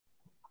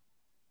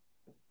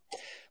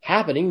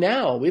happening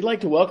now. We'd like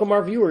to welcome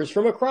our viewers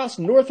from across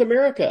North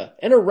America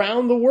and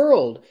around the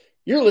world.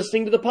 You're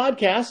listening to the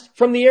podcast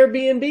from the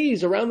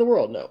Airbnbs around the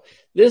world. No,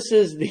 this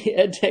is the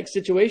EdTech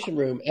Situation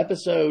Room,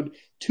 episode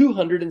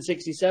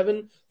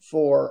 267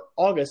 for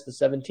August the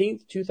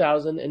 17th,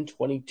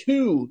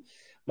 2022.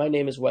 My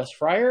name is Wes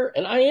Fryer,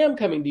 and I am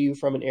coming to you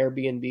from an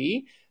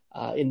Airbnb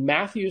in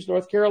Matthews,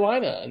 North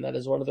Carolina. And that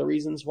is one of the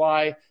reasons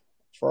why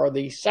for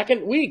the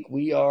second week,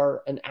 we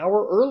are an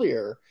hour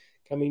earlier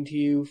coming to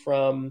you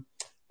from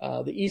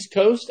the East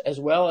Coast as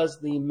well as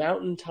the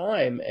Mountain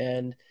Time,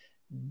 and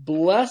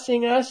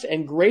blessing us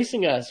and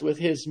gracing us with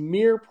his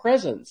mere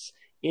presence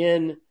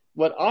in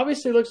what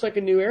obviously looks like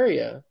a new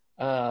area,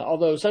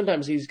 although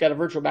sometimes he's got a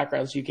virtual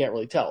background so you can't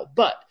really tell.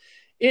 But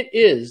it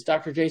is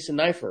Dr. Jason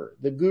Neiffer,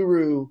 the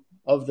guru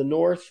of the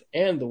North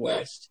and the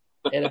West,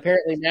 and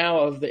apparently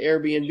now of the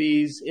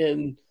Airbnbs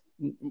in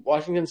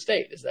Washington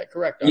State. Is that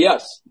correct, Doctor?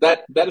 Yes,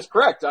 that is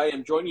correct. I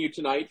am joining you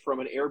tonight from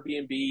an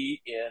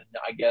Airbnb in,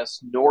 I guess,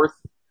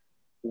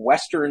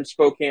 northwestern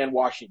Spokane,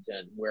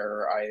 Washington,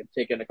 where I have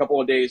taken a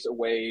couple of days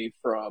away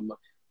from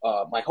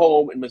my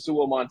home in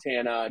Missoula,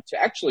 Montana.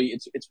 To actually,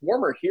 it's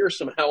warmer here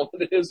somehow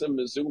than it is in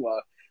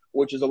Missoula,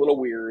 which is a little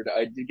weird.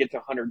 I did get to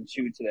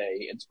 102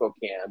 today in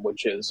Spokane,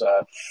 which is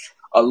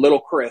a little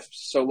crisp.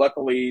 So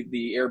luckily,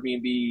 the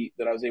Airbnb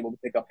that I was able to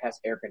pick up has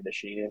air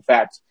conditioning. In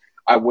fact,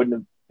 I wouldn't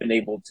have been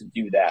able to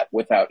do that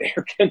without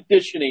air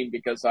conditioning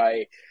because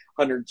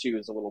 102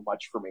 is a little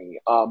much for me.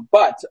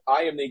 But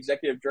I am the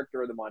executive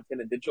director of the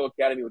Montana Digital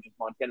Academy, which is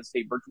Montana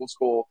State Virtual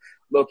School,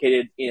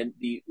 located in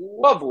the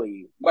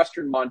lovely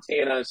western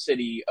Montana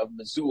city of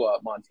Missoula,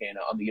 Montana,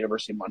 on the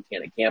University of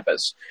Montana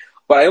campus.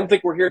 But I don't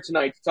think we're here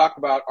tonight to talk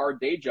about our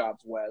day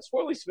jobs, Wes.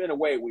 Well, at least in a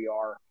way we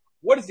are.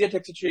 What is the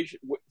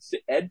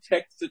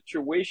EdTech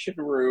Situation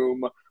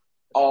Room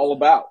all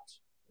about?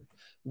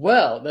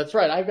 Well, that's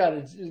right. I've got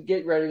to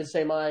get ready to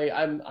say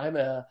I'm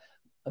a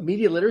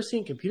media literacy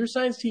and computer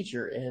science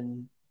teacher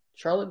in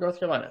Charlotte, North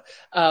Carolina.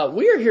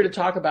 We are here to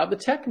talk about the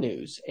tech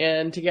news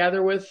and to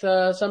gather with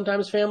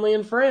sometimes family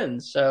and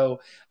friends. So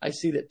I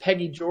see that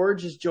Peggy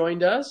George has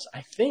joined us.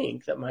 I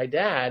think that my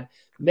dad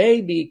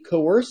may be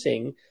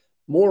coercing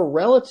more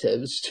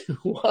relatives to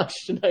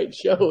watch tonight's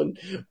show, and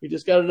we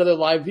just got another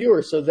live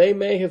viewer, so they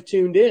may have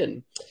tuned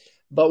in.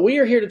 But we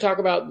are here to talk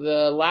about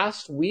the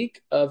last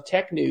week of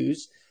tech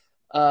news.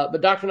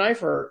 But Dr.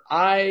 Neiffer,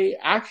 I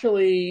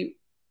actually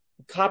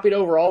copied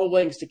over all the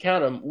links to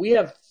count them. We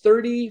have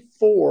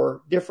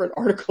 34 different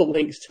article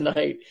links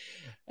tonight,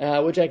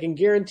 which I can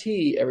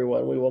guarantee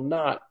everyone we will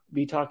not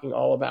be talking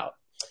all about.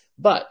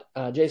 But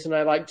Jason and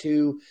I like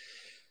to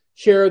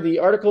share the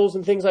articles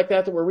and things like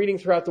that we're reading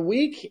throughout the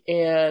week,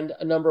 and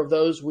a number of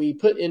those we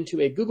put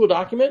into a Google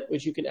document,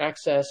 which you can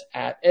access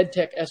at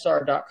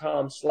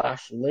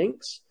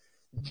edtechsr.com/links.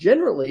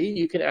 Generally,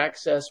 you can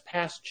access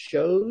past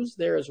shows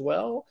there as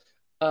well.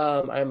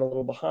 I'm a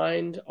little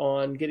behind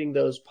on getting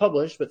those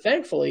published, but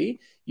thankfully,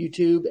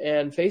 YouTube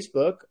and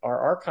Facebook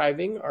are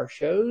archiving our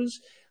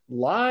shows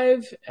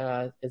live.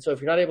 And so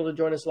if you're not able to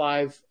join us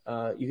live,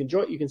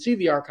 you can see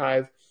the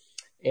archive,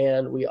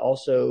 and we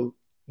also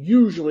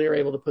usually are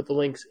able to put the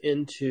links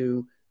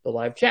into the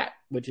live chat,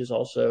 which is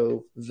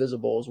also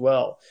visible as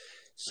well.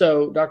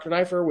 So Dr.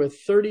 Neiffer, with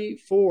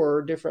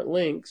 34 different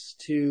links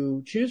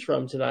to choose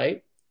from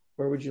tonight,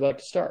 where would you like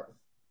to start?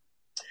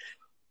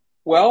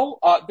 Well,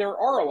 there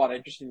are a lot of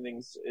interesting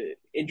things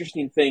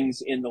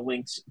in the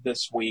links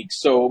this week.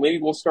 So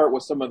maybe we'll start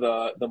with some of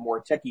the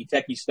more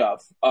techie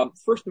stuff.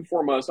 First and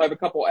foremost, I have a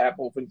couple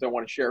Apple things I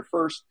want to share.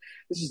 First,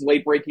 this is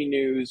late breaking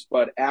news,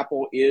 but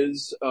Apple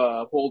is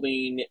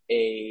holding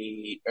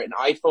an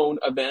iPhone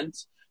event,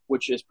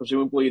 which is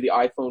presumably the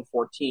iPhone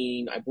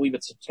 14. I believe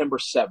it's September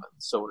 7th,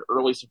 so in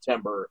early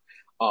September.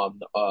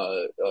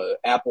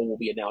 Apple will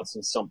be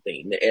announcing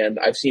something. And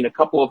I've seen a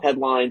couple of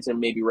headlines and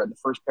maybe read the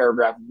first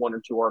paragraph of one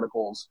or two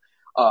articles,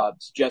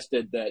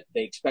 suggested that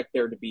they expect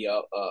there to be a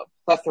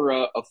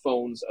plethora of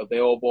phones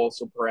available.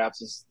 So perhaps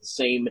this is the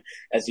same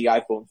as the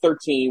iPhone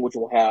 13, which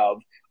will have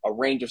a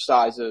range of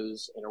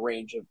sizes and a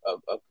range of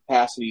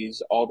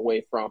capacities all the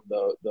way from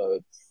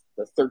the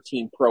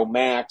 13 Pro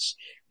Max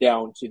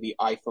down to the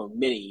iPhone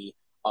Mini,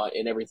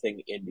 and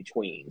everything in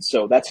between.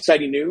 So that's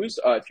exciting news.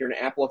 If you're an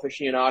Apple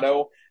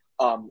aficionado,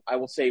 I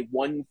will say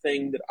one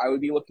thing that I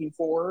would be looking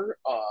for,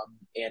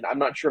 and I'm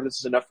not sure if this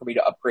is enough for me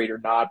to upgrade or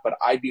not, but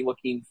I'd be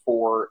looking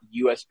for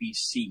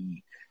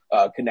USB-C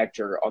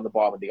connector on the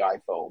bottom of the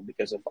iPhone,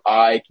 because if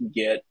I can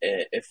get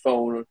a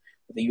phone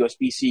with a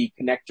USB-C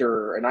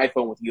connector, an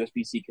iPhone with a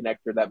USB-C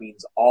connector, that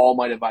means all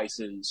my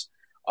devices,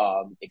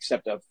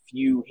 except a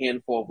few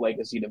handful of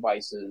legacy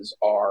devices,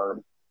 are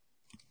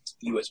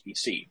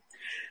USB-C.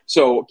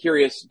 So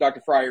curious,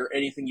 Dr. Fryer,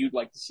 anything you'd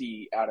like to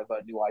see out of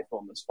a new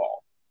iPhone this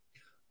fall?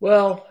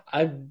 Well,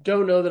 I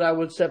don't know that I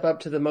would step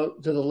up to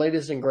the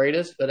latest and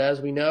greatest, but as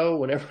we know,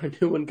 whenever a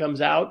new one comes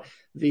out,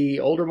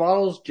 the older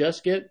models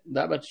just get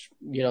that much,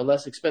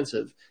 less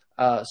expensive.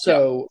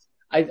 So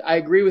I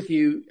agree with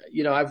you.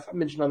 I've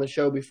mentioned on the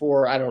show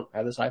before, I don't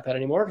have this iPad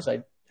anymore because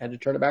I had to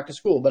turn it back to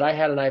school. But I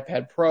had an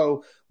iPad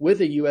Pro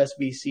with a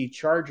USB-C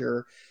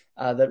charger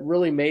that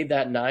really made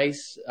that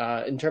nice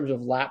in terms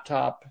of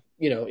laptop.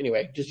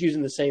 Anyway, just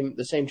using the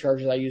same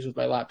chargers I use with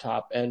my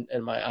laptop and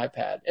my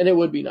iPad. And it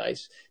would be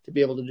nice to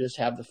be able to just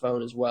have the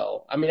phone as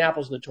well. I mean,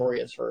 Apple's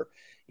notorious for,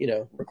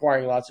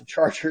 requiring lots of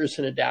chargers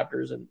and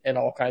adapters and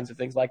all kinds of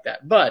things like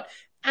that. But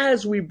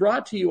as we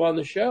brought to you on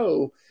the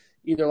show,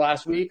 either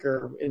last week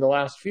or in the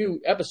last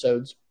few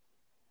episodes,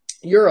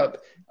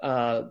 Europe,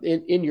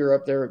 in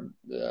Europe, their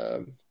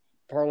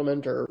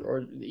parliament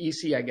or the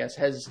EC, I guess,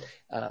 has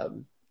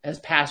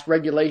passed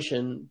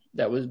regulation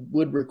that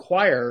would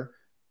require,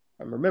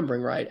 if I'm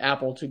remembering right,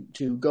 Apple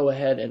to go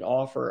ahead and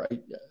offer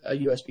a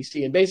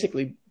USB-C and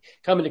basically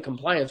come into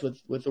compliance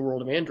with the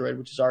world of Android,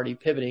 which is already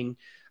pivoting,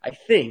 I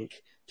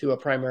think, to a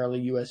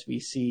primarily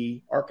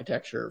USB-C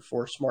architecture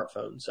for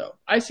smartphones. So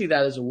I see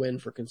that as a win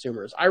for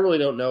consumers. I really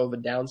don't know of a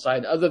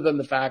downside other than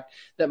the fact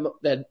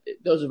that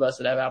those of us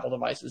that have Apple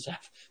devices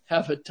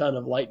have a ton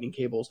of lightning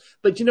cables.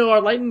 But,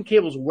 our lightning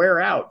cables wear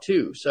out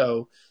too.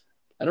 So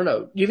I don't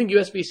know. Do you think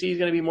USB-C is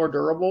going to be more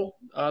durable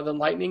than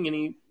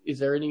lightning? Is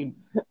there any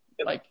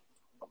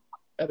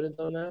evidence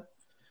on that?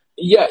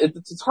 Yeah,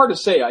 it's hard to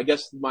say. I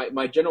guess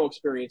my general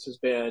experience has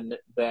been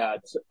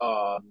that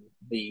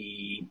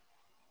the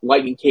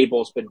lightning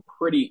cable has been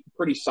pretty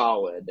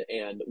solid.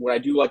 And what I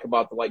do like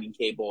about the lightning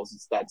cable is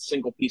it's that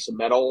single piece of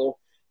metal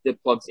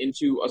that plugs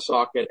into a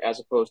socket as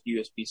opposed to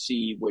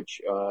USB-C, which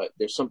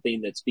there's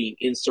something that's being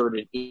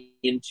inserted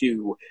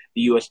into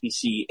the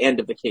USB-C end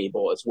of the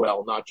cable as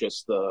well, not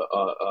just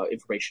the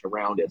information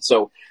around it.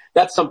 So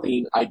that's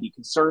something I'd be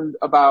concerned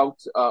about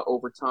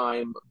over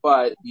time.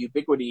 But the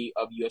ubiquity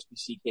of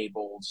USB-C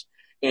cables,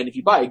 and if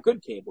you buy a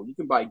good cable, you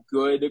can buy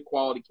good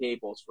quality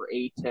cables for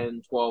 $8,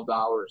 $10, $12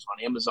 on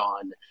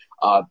Amazon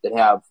that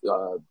have,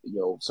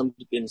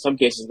 in some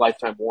cases,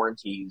 lifetime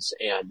warranties.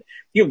 And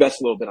if you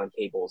invest a little bit on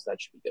cables, that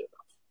should be good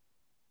enough.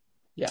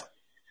 Yeah.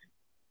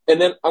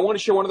 And then I want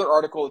to share one other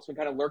article that's been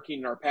kind of lurking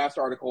in our past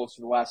articles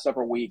for the last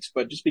several weeks,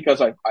 but just because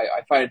I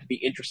find it to be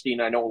interesting,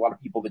 I know a lot of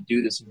people that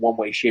do this in one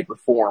way, shape, or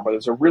form, but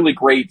there's a really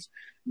great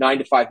 9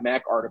 to 5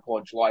 Mac article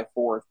on July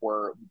 4th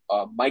where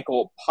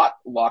Michael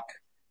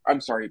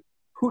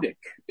Pudick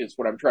is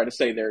what I'm trying to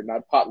say there,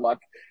 not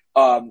potluck,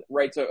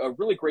 writes a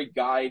really great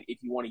guide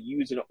if you want to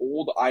use an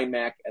old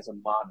iMac as a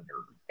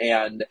monitor.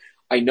 And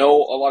I know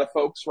a lot of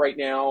folks right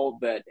now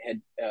that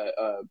had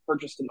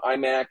purchased an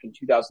iMac in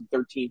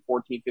 2013,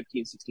 14,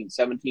 15, 16,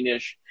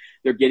 17-ish.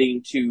 They're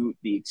getting to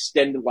the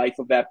extended life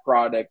of that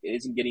product. It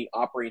isn't getting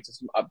operating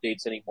system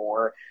updates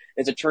anymore.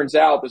 As it turns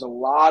out, there's a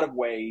lot of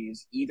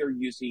ways, either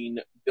using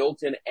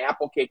built-in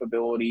Apple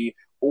capability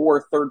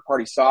or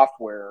third-party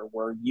software,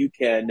 where you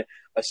can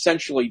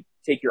essentially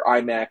take your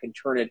iMac and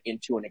turn it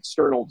into an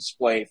external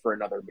display for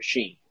another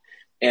machine.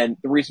 And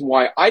the reason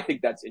why I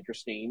think that's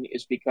interesting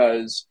is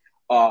because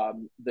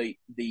the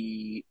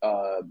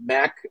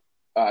Mac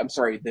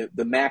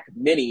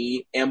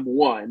Mini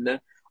M1,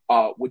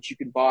 which you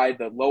can buy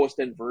the lowest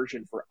end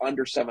version for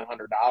under $700,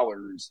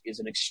 is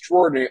an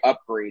extraordinary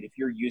upgrade if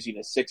you're using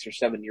a 6 or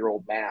 7 year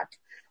old Mac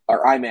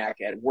or iMac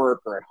at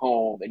work or at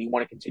home, and you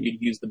want to continue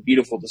to use the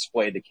beautiful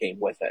display that came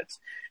with it.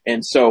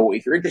 And so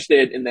if you're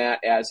interested in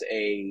that as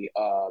a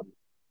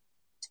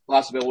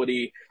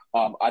possibility,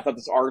 I thought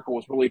this article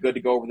was really good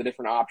to go over the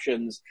different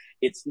options.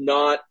 It's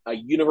not a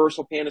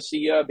universal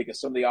panacea because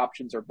some of the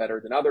options are better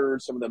than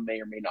others. Some of them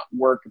may or may not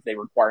work if they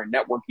require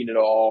networking at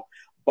all.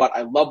 But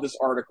I love this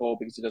article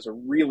because it does a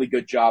really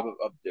good job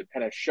of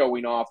kind of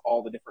showing off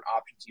all the different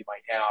options you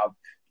might have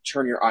to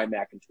turn your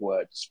iMac into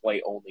a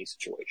display-only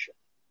situation.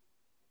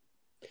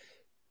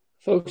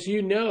 Folks,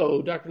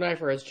 Dr.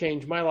 Neiffer has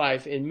changed my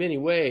life in many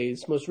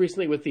ways, most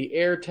recently with the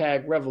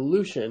AirTag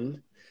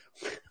Revolution,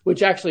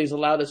 which actually has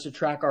allowed us to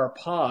track our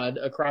pod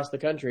across the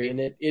country, and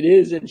it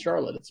is in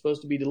Charlotte. It's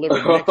supposed to be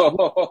delivered next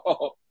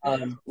week.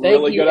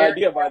 Really good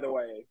idea, by the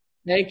way.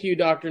 Thank you,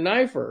 Dr.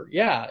 Neiffer.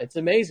 Yeah, it's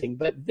amazing.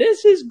 But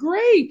this is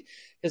great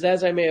because,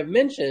 as I may have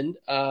mentioned,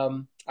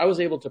 I was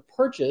able to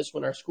purchase,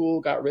 when our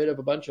school got rid of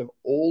a bunch of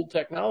old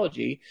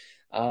technology,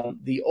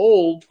 the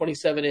old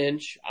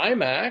 27-inch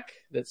iMac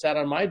that sat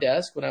on my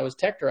desk when I was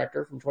tech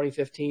director from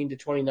 2015 to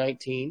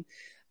 2019.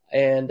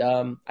 And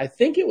I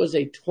think it was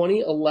a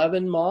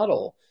 2011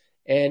 model,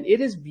 and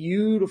it is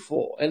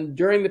beautiful. And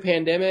during the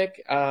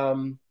pandemic,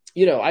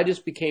 I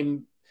just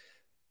became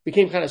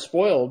kind of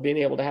spoiled being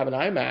able to have an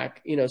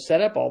iMac,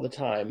 set up all the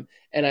time.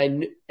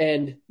 And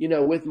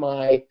with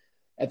my,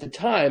 at the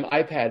time,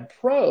 iPad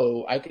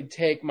Pro, I could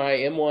take my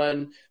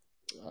M1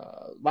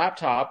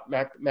 laptop,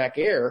 Mac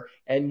Air,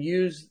 and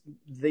use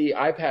the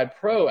iPad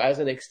Pro as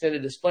an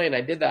extended display. And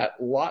I did that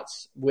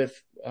lots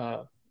with,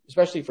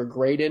 especially for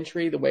grade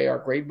entry, the way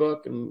our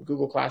gradebook and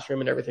Google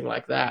Classroom and everything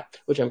like that,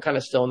 which I'm kind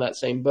of still in that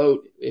same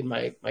boat in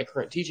my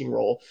current teaching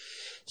role.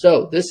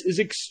 So this is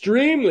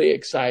extremely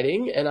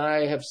exciting, and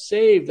I have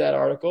saved that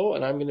article,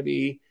 and I'm going to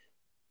be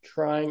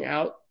trying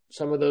out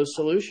some of those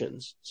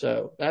solutions.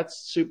 So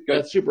that's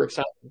super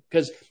exciting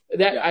because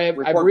I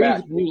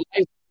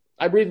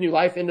breathed new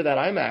life into that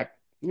iMac,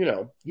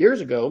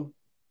 years ago.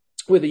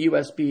 with a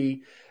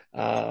USB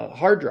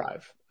hard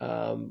drive.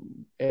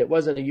 It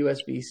wasn't a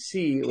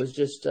USB-C. It was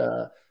just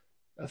I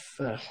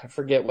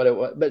forget what it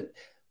was, but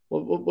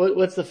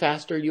what's the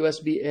faster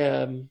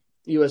USB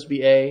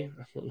USB-A?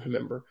 I don't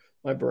remember.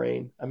 My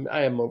brain.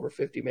 I am over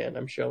 50, man.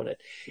 I'm showing it.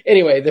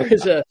 Anyway,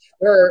 there's a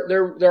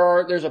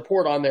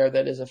port on there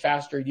that is a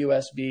faster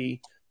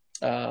USB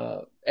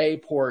A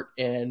port,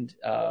 and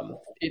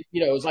it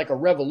was like a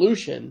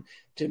revolution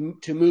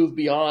to move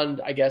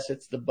beyond. I guess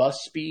it's the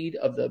bus speed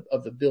of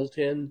the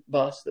built-in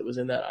bus that was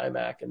in that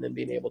iMac, and then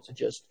being able to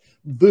just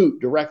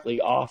boot directly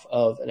off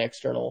of an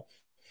external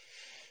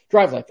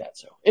drive like that.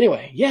 So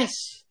anyway, yes,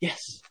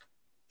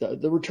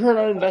 the return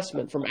on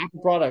investment from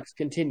Apple products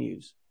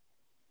continues.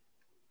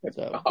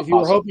 So if you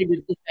were hoping to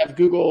just have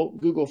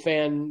Google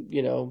fan,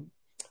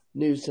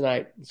 news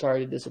tonight, sorry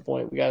to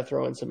disappoint. We got to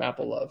throw in some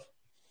Apple love.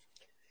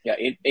 Yeah,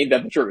 ain't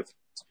that the truth?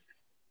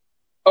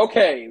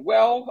 Okay,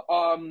 well,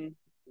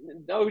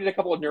 now we did a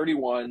couple of nerdy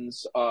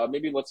ones.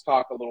 Maybe let's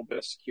talk a little bit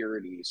of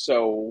security.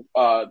 So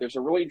there's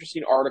a really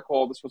interesting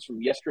article. This was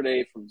from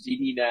yesterday from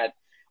ZDNet.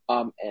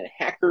 And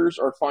hackers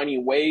are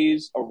finding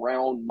ways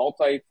around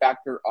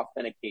multi-factor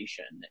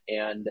authentication.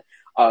 And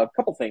a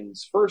couple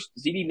things. First,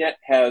 ZDNet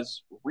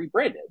has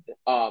rebranded.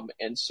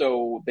 And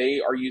so they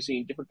are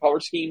using different color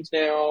schemes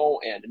now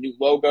and a new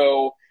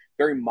logo,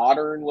 very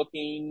modern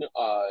looking,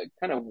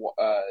 kind of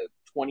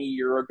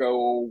 20-year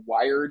ago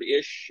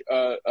Wired-ish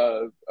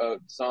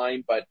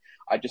design. But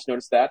I just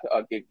noticed that,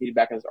 getting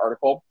back in this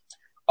article.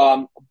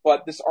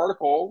 But this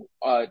article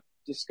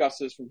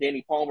from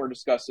Danny Palmer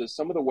discusses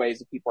some of the ways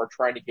that people are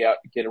trying to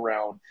get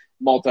around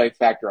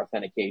multi-factor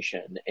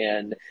authentication.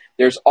 And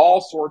there's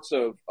all sorts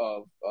of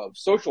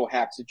social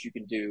hacks that you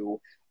can do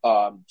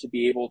to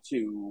be able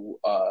to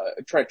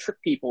try to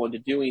trick people into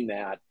doing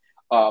that.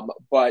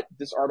 But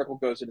this article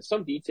goes into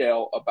some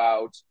detail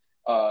about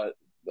the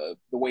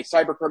way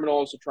cyber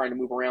criminals are trying to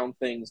move around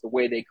things, the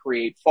way they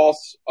create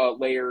false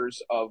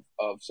layers of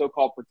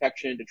so-called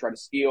protection to try to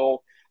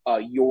steal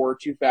your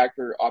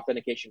two-factor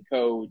authentication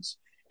codes.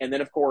 And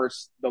then, of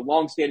course, the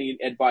longstanding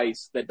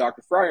advice that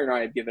Dr. Fryer and I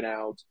have given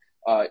out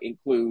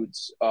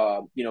includes,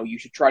 you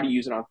should try to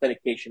use an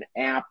authentication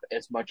app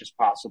as much as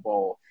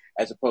possible,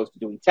 as opposed to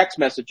doing text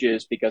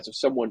messages, because if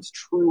someone's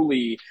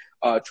truly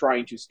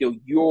trying to steal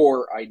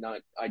your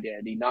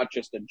identity, not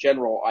just a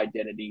general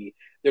identity,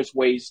 there's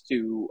ways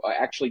to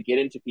actually get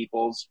into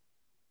people's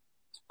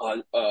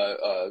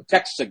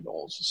text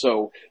signals.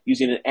 So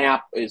using an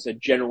app is a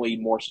generally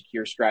more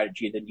secure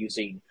strategy than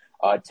using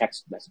a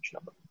text message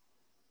number.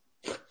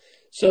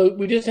 So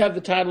we just have the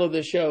title of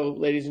the show,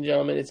 ladies and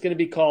gentlemen. It's going to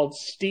be called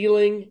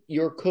Stealing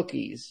Your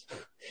Cookies,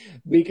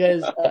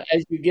 because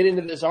as you get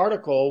into this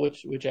article,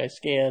 which I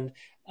scanned,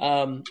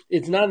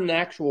 it's not an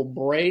actual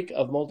break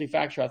of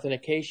multi-factor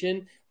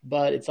authentication,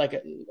 but it's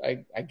like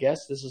I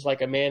guess this is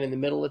like a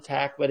man-in-the-middle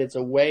attack, but it's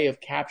a way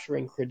of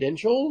capturing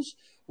credentials,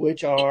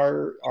 which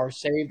are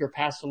saved or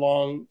passed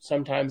along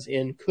sometimes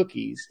in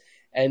cookies.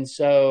 And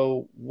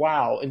so,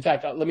 wow. In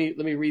fact, let me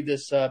read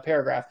this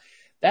paragraph.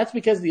 That's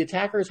because the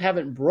attackers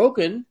haven't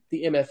broken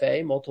the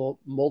MFA,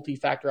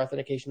 multi-factor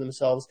authentication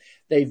themselves.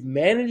 They've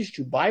managed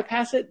to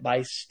bypass it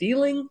by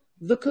stealing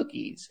the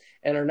cookies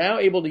and are now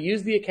able to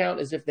use the account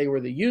as if they were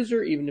the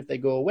user, even if they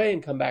go away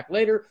and come back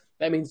later.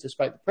 That means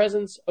despite the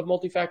presence of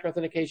multi-factor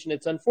authentication,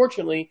 it's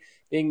unfortunately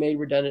being made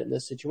redundant in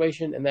this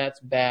situation, and that's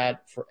bad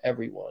for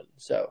everyone.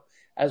 So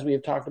as we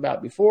have talked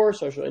about before,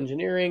 social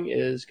engineering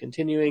is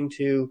continuing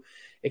to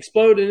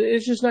explode, and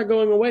it's just not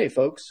going away,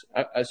 folks.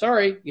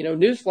 Sorry,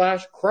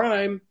 newsflash,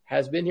 crime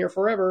has been here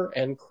forever,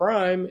 and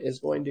crime is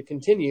going to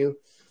continue.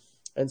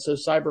 And so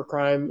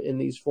cybercrime in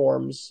these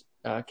forms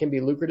can be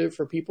lucrative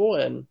for people,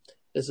 and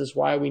this is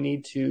why we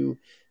need to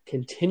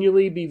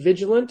continually be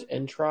vigilant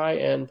and try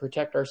and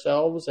protect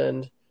ourselves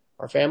and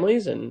our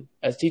families, and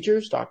as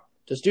teachers, talk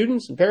to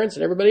students and parents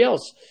and everybody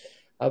else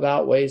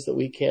about ways that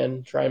we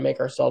can try and make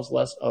ourselves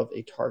less of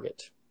a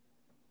target.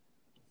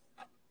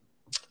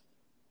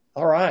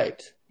 All right.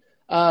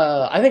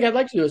 I think I'd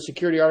like to do a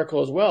security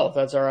article as well, if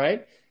that's all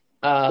right.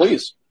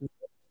 Please.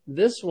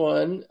 This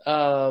one,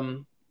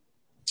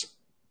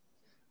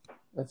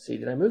 let's see.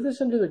 Did I move this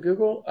into the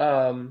Google?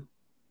 I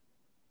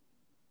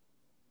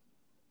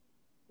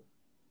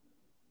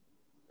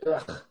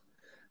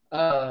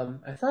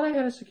thought I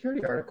had a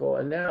security article,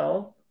 and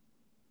now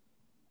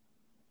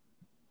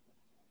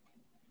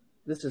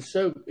this is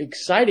so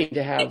exciting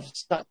to have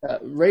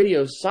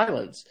radio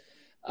silence.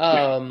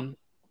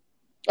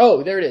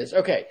 Oh, there it is.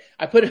 Okay.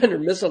 I put it under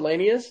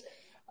miscellaneous.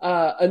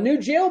 A new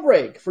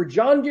jailbreak for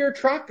John Deere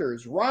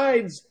tractors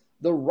rides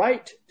the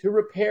right to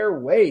repair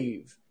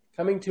wave,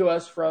 coming to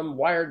us from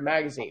Wired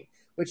magazine,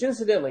 which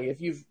incidentally,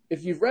 if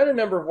you've read a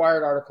number of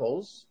Wired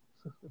articles,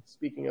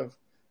 speaking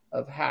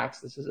of hacks,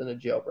 this isn't a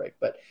jailbreak,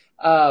 but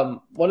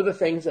one of the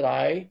things that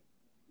I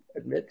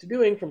admit to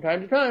doing from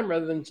time to time,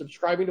 rather than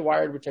subscribing to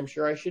Wired, which I'm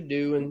sure I should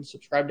do and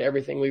subscribe to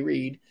everything we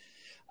read,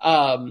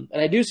 and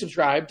I do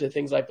subscribe to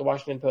things like the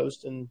Washington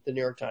Post and the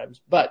New York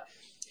Times. But,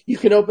 you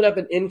can open up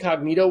an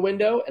incognito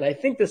window. And I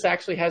think this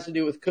actually has to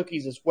do with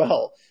cookies as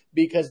well,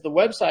 because the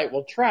website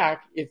will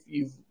track if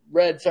you've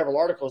read several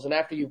articles and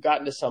after you've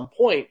gotten to some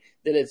point,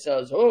 then it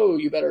says, oh,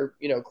 you better,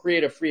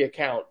 create a free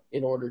account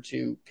in order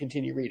to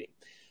continue reading.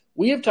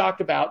 We have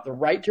talked about the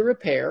right to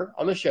repair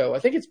on the show. I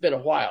think it's been a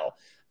while,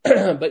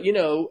 but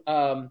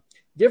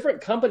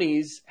different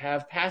companies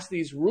have passed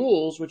these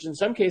rules, which in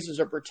some cases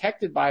are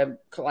protected by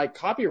like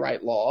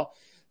copyright law,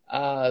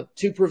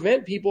 to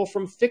prevent people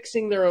from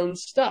fixing their own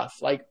stuff,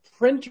 like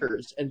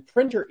printers and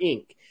printer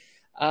ink,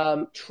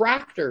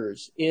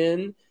 tractors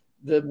in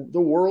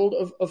the world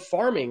of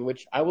farming,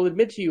 which I will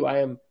admit to you, I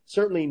am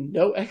certainly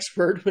no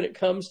expert when it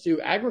comes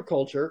to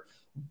agriculture.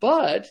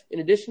 But in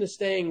addition to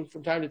staying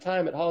from time to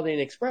time at Holiday Inn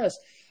Express,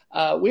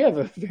 we have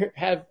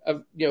a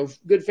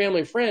good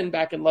family friend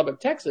back in Lubbock,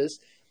 Texas.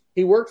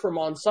 He worked for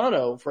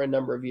Monsanto for a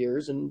number of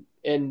years and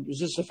was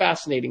just a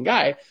fascinating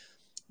guy.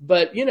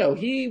 But,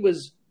 he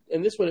was,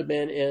 and this would have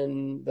been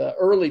in the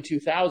early to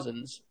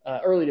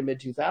mid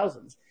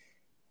 2000s.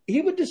 He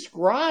would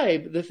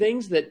describe the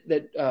things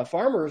that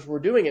farmers were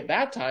doing at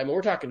that time. And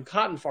we're talking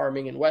cotton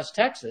farming in West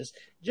Texas,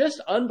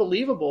 just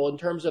unbelievable in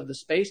terms of the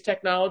space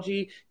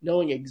technology,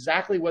 knowing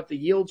exactly what the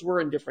yields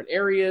were in different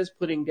areas,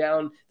 putting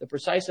down the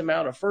precise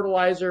amount of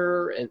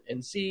fertilizer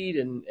and seed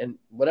and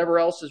whatever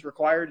else is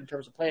required in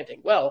terms of planting.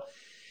 Well,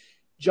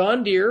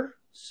 John Deere,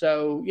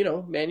 so,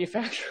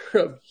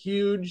 manufacturer of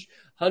huge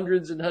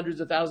hundreds and hundreds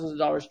of thousands of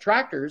dollars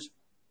tractors,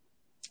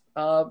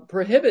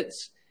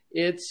 prohibits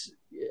its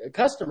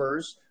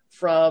customers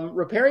from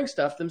repairing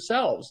stuff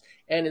themselves.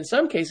 And in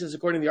some cases,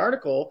 according to the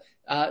article,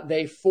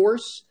 they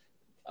force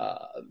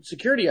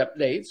security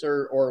updates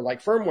or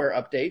like firmware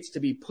updates to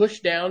be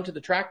pushed down to the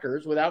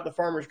tractors without the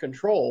farmer's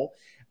control.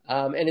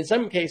 And in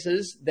some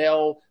cases,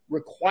 they'll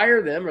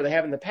require them, or they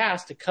have in the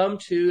past, to come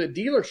to a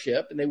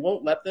dealership and they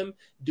won't let them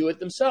do it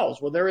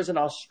themselves. Well, there is an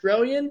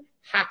Australian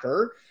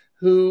hacker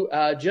who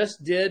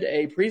just did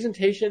a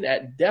presentation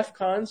at DEF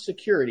CON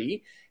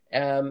Security,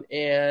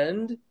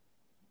 and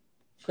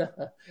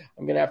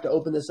I'm going to have to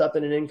open this up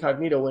in an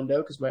incognito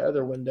window because my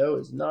other window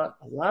is not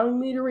allowing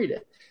me to read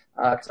it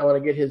because I want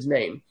to get his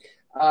name.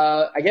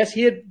 I guess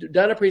he had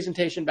done a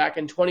presentation back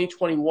in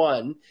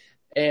 2021,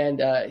 and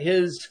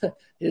his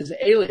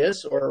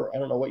alias, or I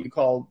don't know what you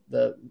call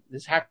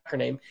this hacker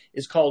name,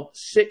 is called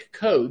Sick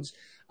Codes.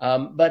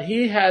 But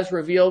he has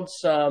revealed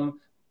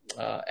some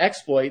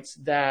exploits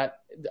that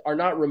are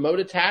not remote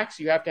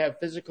attacks. You have to have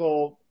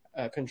physical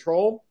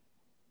control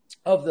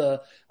of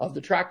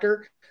the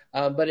tractor.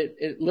 But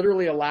it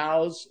literally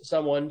allows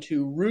someone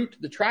to root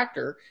the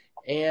tractor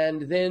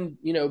and then,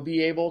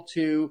 be able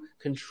to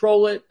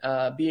control it,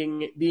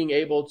 being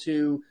able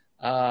to,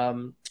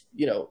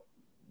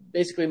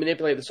 basically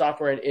manipulate the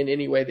software in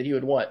any way that he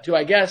would want to.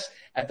 I guess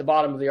at the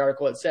bottom of the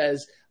article, it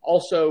says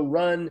also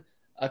run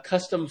a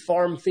custom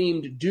farm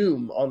themed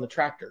Doom on the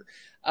tractor.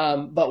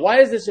 But why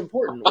is this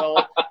important?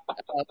 Well,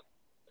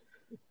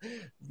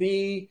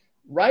 the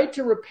right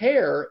to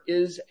repair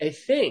is a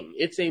thing.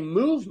 It's a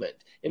movement.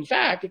 In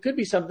fact, it could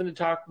be something to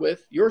talk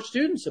with your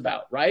students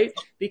about, right?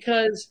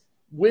 Because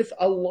with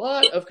a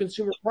lot of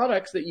consumer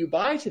products that you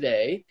buy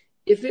today,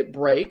 if it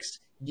breaks,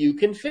 you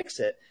can fix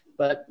it.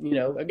 But,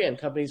 again,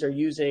 companies are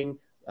using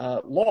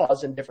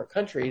laws in different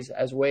countries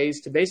as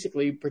ways to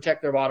basically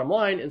protect their bottom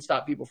line and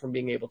stop people from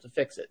being able to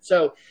fix it.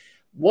 So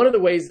one of the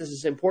ways this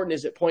is important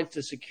is it points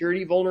to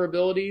security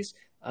vulnerabilities.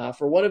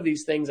 For one of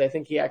these things, I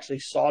think he actually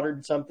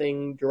soldered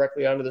something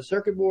directly onto the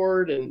circuit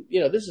board. And,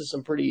 this is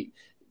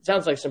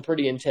sounds like some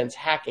pretty intense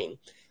hacking.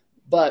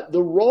 But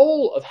the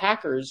role of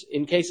hackers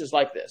in cases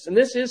like this, and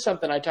this is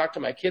something I talk to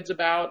my kids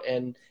about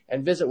and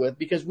visit with,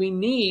 because we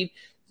need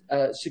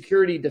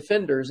security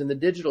defenders in the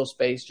digital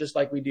space, just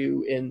like we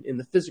do in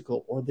the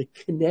physical or the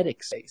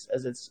kinetic space,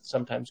 as it's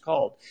sometimes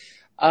called.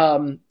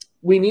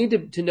 We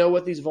need to know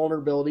what these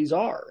vulnerabilities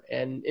are.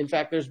 And in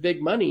fact, there's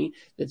big money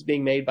that's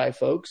being made by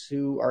folks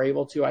who are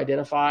able to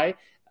identify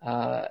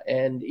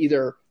and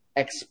either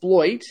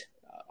exploit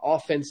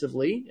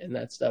offensively, and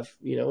that stuff,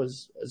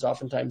 is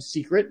oftentimes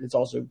secret. It's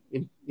also,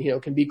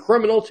 can be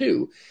criminal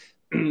too.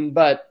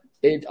 But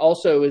it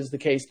also is the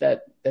case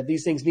that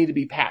these things need to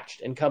be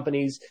patched, and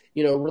companies,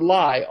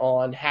 rely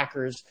on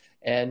hackers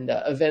and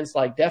events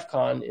like DEF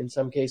CON in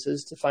some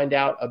cases to find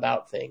out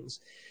about things.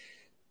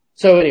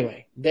 So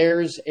anyway,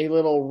 there's a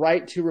little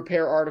right to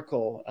repair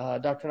article.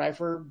 Dr.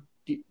 Neiffer,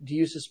 do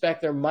you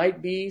suspect there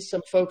might be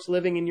some folks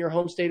living in your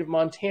home state of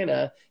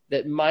Montana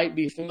that might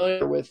be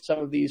familiar with some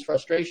of these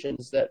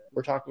frustrations that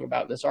we're talking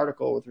about in this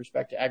article with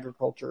respect to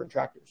agriculture and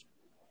tractors?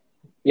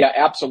 Yeah,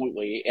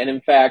 absolutely. And in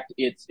fact,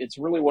 it's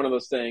really one of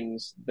those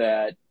things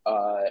that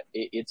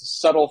it's a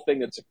subtle thing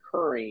that's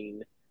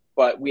occurring.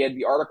 But we had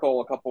the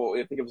article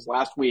I think it was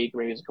last week,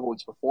 maybe it was a couple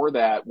weeks before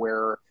that,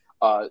 where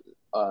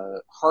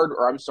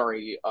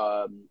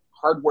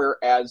hardware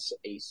as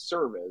a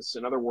service.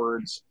 In other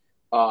words,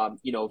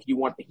 If you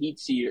want the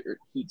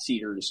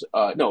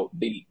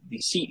the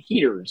seat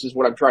heaters is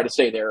what I'm trying to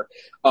say there,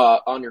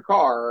 on your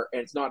car,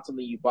 and it's not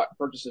something you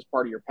purchase as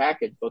part of your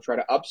package, they'll try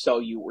to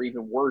upsell you, or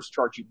even worse,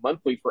 charge you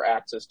monthly for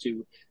access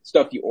to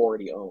stuff you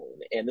already own.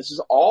 And this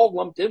is all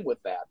lumped in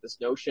with that, this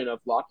notion of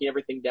locking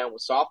everything down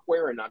with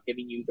software and not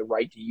giving you the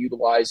right to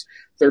utilize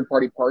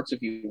third-party parts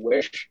if you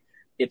wish.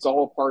 It's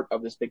all a part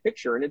of this big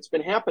picture, and it's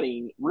been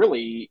happening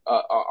really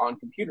on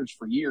computers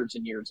for years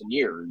and years and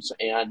years.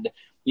 And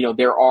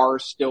there are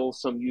still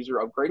some user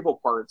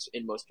upgradable parts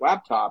in most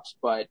laptops,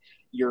 but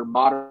your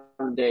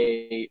modern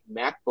day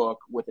MacBook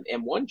with an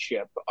M1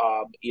 chip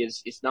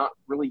is not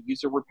really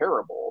user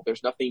repairable.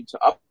 There's nothing to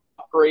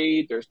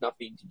upgrade. There's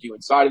nothing to do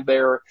inside of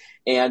there,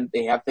 and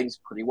they have things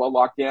pretty well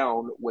locked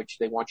down, which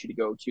they want you to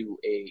go to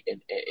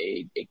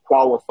a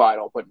qualified,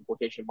 I'll put in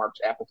quotation marks,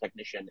 Apple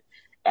technician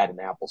at an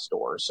Apple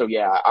store. So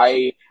yeah,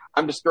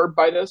 I'm disturbed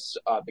by this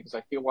because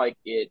I feel like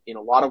it, in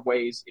a lot of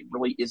ways, it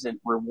really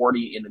isn't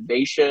rewarding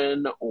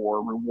innovation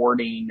or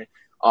rewarding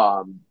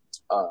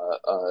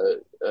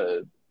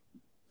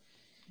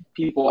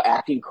people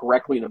acting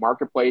correctly in the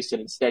marketplace,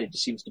 and instead it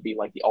just seems to be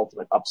like the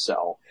ultimate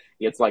upsell.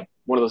 It's like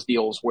one of those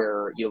deals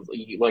where you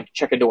like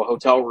check into a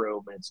hotel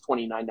room and it's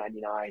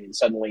 $29.99, and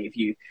suddenly if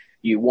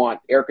you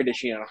want air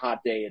conditioning on a hot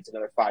day, it's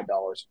another $5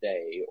 a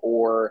day.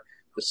 Or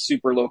the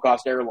super low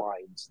cost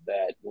airlines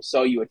that will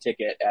sell you a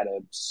ticket at a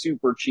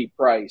super cheap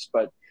price,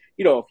 but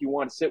if you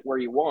want to sit where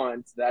you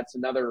want, that's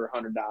another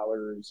 $100.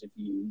 If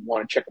you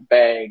want to check a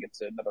bag,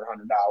 it's another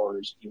 $100.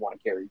 If you want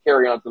to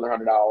carry on, it's another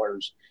 $100.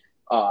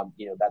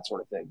 That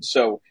sort of thing.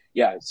 So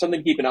yeah, it's something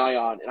to keep an eye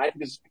on. And I think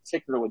this is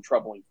particularly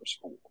troubling for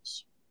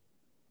schools.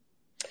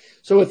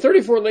 So with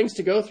 34 links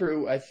to go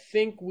through, I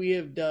think we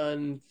have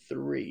done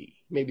 3,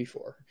 maybe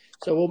 4.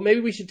 So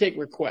maybe we should take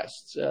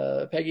requests.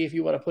 Peggy, if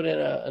you want to put in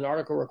an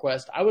article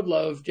request, I would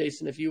love,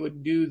 Jason, if you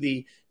would do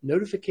the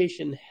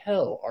notification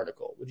hell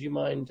article. Would you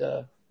mind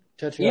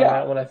touching on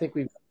that one? I think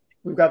we've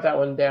got that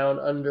one down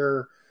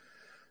under,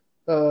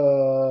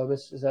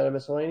 is that a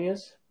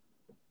miscellaneous?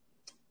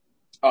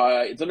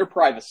 It's under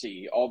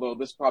privacy, although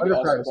this probably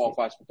also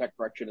qualifies for tech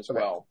correction as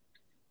well.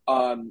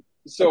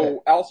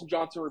 Allison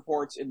Johnson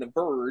reports in The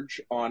Verge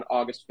on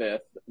August 5th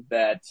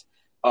that,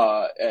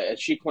 as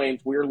she claims,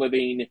 we're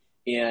living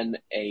in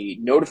a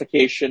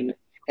notification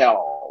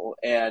hell.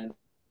 And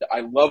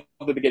I love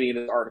the beginning of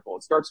this article.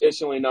 It starts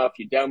instantly enough.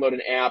 You download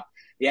an app.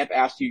 The app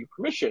asks you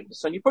permission to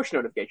send you push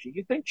notifications.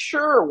 You think,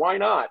 sure, why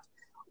not?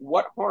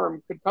 What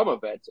harm could come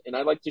of it? And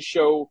I like to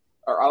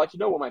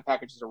know when my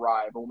packages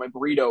arrive or when my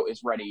burrito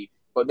is ready.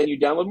 But then you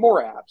download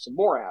more apps and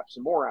more apps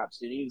and more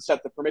apps. You need to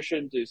set the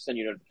permission to send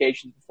you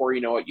notifications. Before you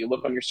know it, you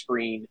look on your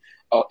screen.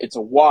 It's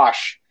a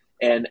wash,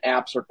 and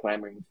apps are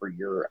clamoring for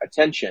your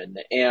attention.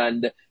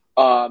 And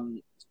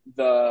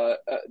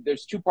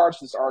there's 2 parts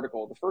to this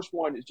article. The first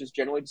one is just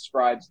generally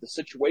describes the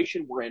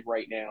situation we're in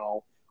right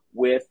now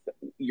with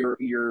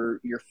your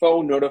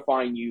phone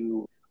notifying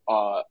you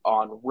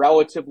on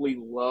relatively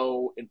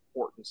low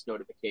importance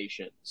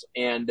notifications.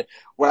 And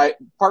part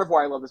of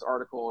why I love this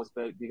article is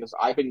because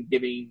I've been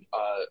giving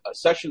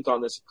sessions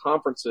on this at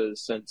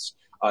conferences since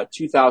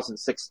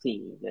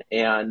 2016,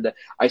 and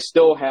I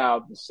still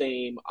have the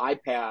same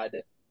iPad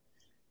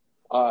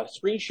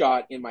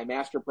screenshot in my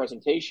master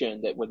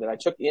presentation that I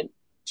took in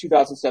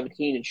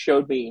 2017 and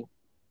showed me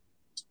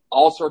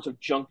all sorts of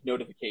junk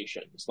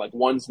notifications, like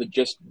ones that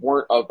just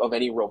weren't of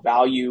any real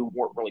value,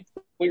 weren't really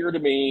clear to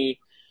me,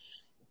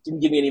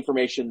 didn't give me any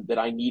information that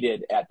I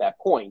needed at that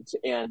point.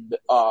 And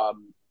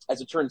as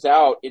it turns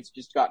out, it's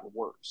just gotten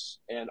worse.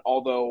 And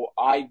although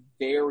I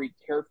very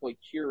carefully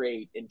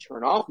curate and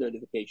turn off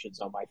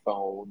notifications on my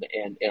phone,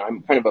 and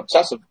I'm kind of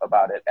obsessive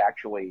about it,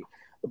 actually,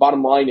 the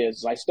bottom line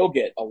is I still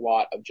get a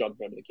lot of junk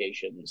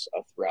notifications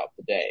throughout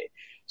the day.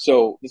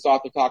 So this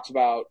author talks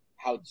about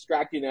how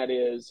distracting that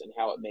is and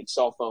how it makes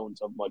cell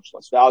phones of much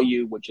less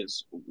value, which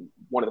is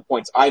one of the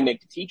points I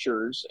make to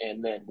teachers,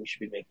 and then we should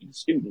be making to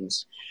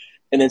students.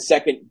 And then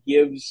second,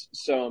 gives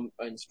some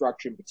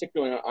instruction,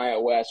 particularly on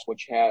iOS,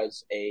 which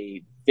has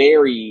a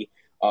very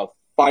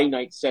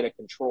finite set of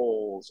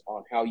controls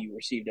on how you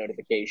receive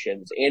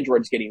notifications.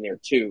 Android's getting there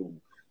too,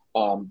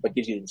 but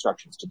gives you the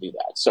instructions to do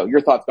that. So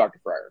your thoughts, Dr.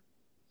 Fryer?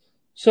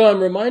 So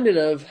I'm reminded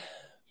of,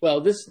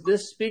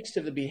 this speaks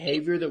to the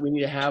behavior that we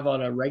need to have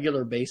on a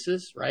regular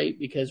basis, right?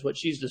 Because what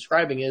she's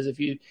describing is if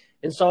you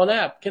install an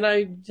app, can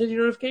I send you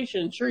a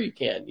notification? Sure you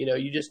can.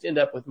 You just end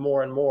up with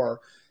more and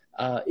more.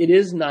 It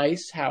is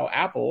nice how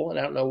Apple, and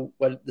I don't know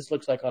what this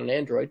looks like on an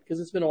Android because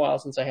it's been a while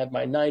since I had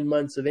my 9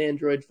 months of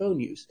Android phone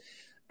use.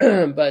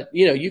 But,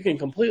 you can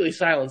completely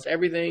silence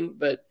everything.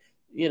 But,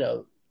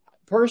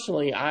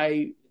 personally,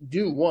 I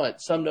do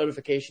want some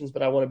notifications,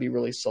 but I want to be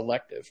really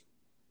selective.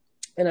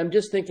 And I'm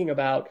just thinking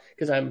about,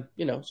 because I'm,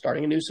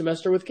 starting a new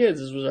semester with kids.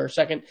 This was our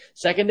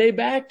second day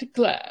back to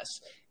class.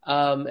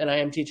 And I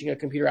am teaching a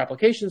computer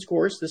applications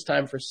course, this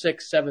time for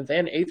 6th, 7th,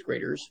 and 8th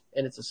graders,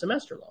 and it's a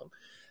semester long.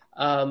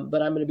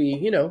 But I'm going to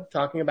be,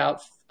 talking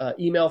about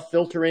email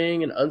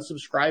filtering and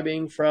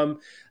unsubscribing from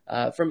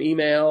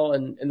email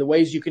and the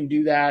ways you can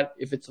do that.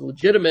 If it's a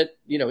legitimate,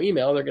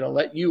 email, they're going to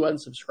let you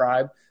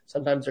unsubscribe.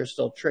 Sometimes they're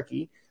still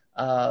tricky.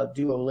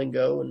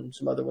 Duolingo and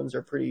some other ones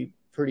are pretty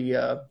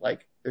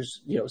like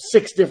there's,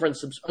 6 different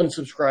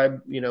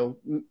unsubscribe,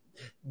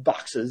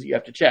 boxes you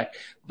have to check.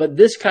 But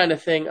this kind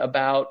of thing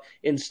about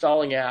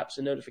installing apps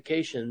and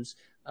notifications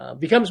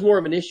becomes more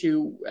of an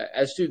issue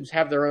as students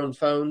have their own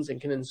phones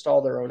and can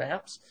install their own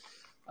apps.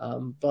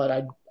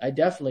 But I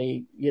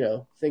definitely,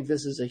 think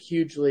this is a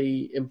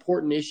hugely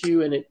important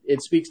issue, and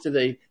it speaks to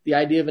the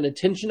idea of an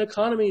attention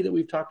economy that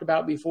we've talked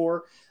about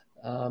before,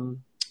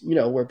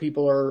 where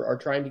people are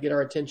trying to get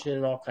our attention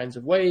in all kinds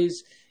of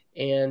ways.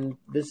 And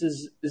this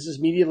is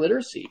media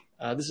literacy.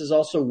 This is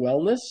also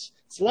wellness.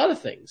 It's a lot of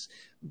things,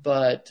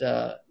 but,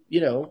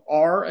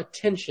 our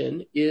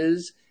attention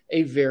is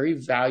a very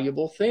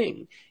valuable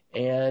thing.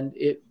 And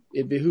it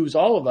behooves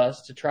all of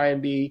us to try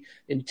and be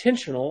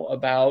intentional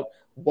about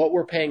what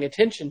we're paying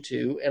attention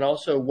to and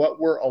also what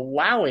we're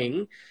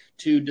allowing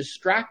to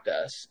distract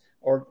us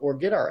or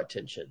get our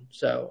attention.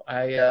 So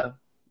I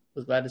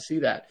was glad to see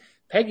that.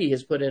 Peggy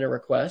has put in a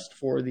request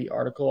for the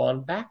article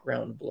on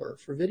background blur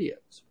for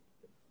videos.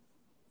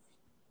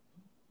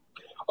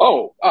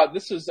 Oh,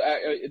 this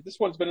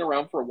one's been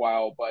around for a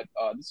while, but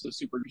this is a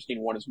super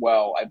interesting one as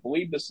well. I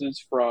believe this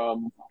is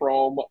from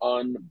Chrome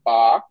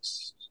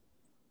Unboxed.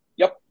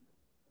 Yep.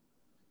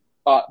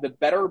 The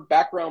better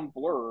background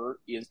blur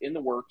is in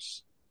the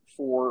works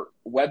for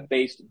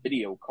web-based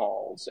video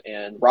calls.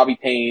 And Robbie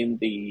Payne,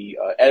 the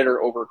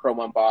editor over at Chrome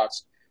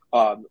Unboxed,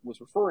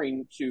 was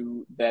referring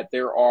to that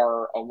there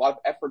are a lot of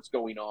efforts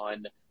going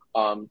on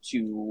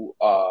to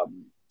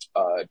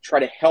try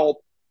to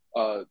help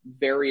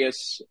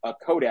various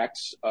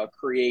codecs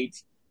create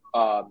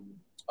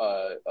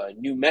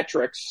new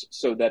metrics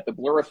so that the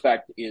blur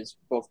effect is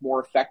both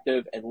more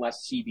effective and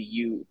less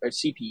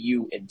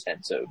CPU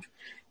intensive.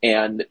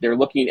 And they're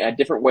looking at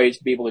different ways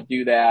to be able to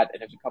do that.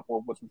 And there's a couple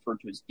of what's referred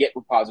to as Git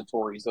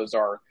repositories. Those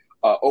are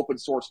open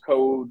source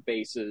code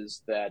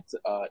bases that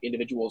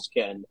individuals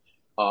can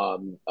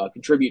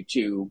contribute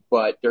to,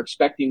 but they're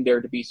expecting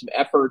there to be some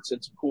efforts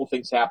and some cool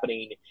things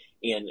happening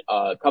in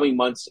coming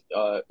months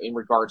in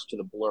regards to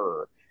the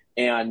blur.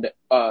 And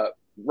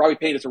Robbie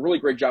Payne does a really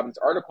great job in this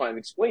article in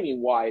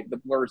explaining why the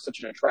blur is such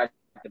an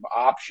attractive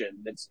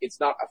option. It's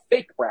not a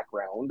fake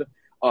background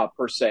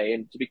per se.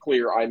 And to be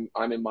clear, I'm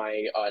in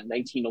my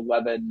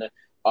 1911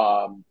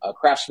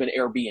 Craftsman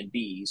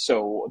Airbnb.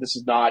 So this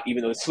is not,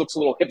 even though this looks a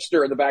little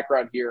hipster in the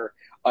background here,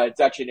 it's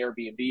actually an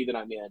Airbnb that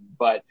I'm in.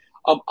 But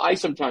I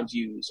sometimes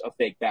use a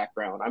fake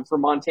background. I'm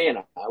from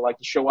Montana. I like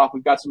to show off.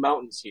 We've got some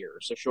mountains here,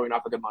 so showing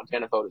off a good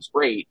Montana photo is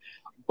great.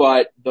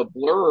 But the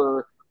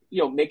blur,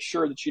 make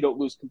sure that you don't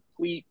lose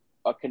complete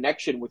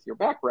connection with your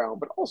background,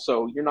 but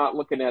also you're not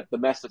looking at the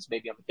mess that's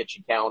maybe on the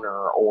kitchen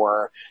counter,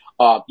 or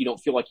you don't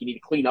feel like you need to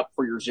clean up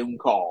for your Zoom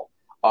call,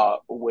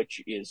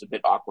 which is a bit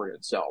awkward in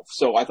itself.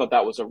 So I thought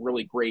that was a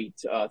really great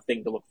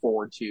thing to look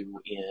forward to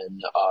in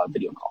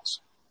video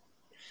calls.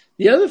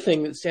 The other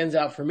thing that stands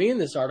out for me in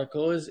this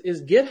article is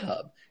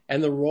GitHub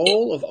and the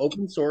role of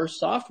open source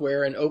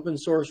software and open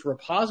source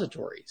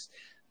repositories.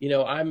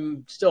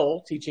 I'm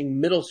still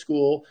teaching middle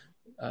school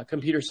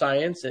computer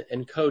science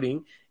and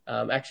coding.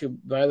 Actually,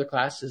 my other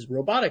class is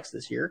robotics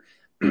this year.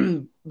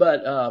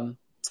 But,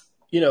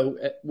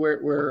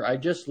 where I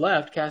just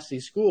left Cassidy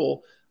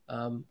School,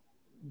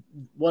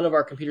 one of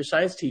our computer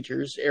science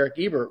teachers, Eric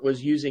Ebert,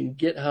 was using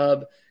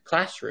GitHub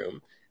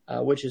Classroom,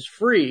 which is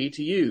free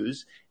to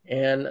use.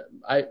 And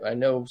I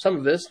know some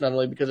of this, not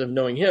only because of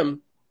knowing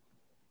him,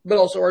 but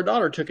also our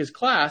daughter took his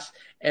class.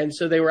 And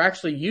so they were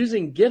actually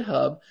using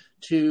GitHub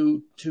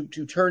to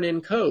turn in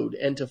code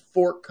and to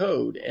fork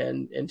code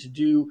and to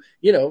do,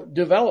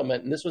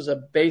 development. And this was a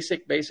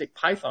basic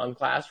Python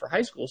class for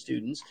high school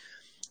students.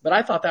 But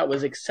I thought that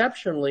was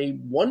exceptionally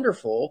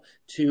wonderful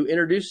to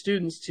introduce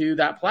students to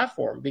that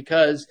platform,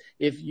 because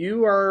if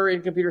you are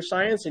in computer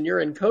science and you're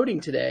in coding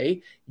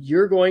today,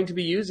 you're going to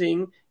be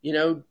using,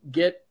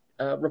 Git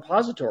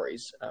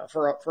repositories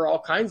for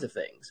all kinds of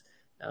things.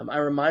 I'm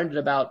reminded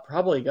about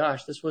I don't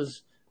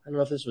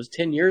know if this was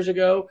 10 years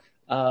ago,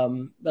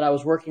 but I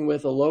was working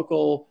with a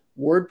local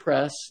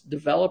WordPress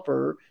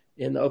developer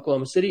in the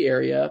Oklahoma City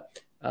area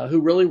who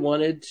really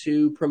wanted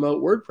to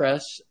promote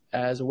WordPress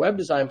as a web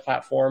design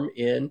platform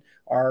in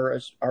our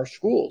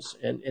schools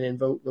and in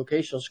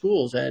vocational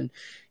schools. And,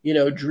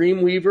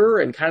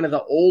 Dreamweaver and kind of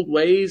the old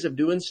ways of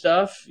doing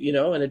stuff,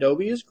 and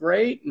Adobe is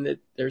great. And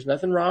there's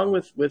nothing wrong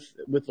with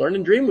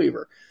learning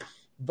Dreamweaver.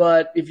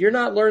 But if you're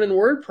not learning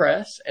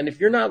WordPress and if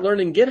you're not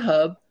learning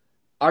GitHub,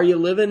 are you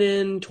living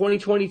in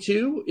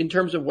 2022 in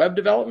terms of web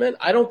development?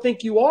 I don't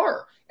think you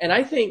are. And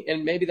I think,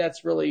 and maybe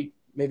that's really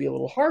maybe a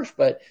little harsh,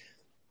 but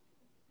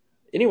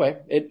anyway,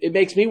 it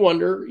makes me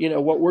wonder,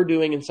 what we're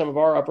doing in some of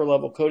our upper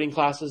level coding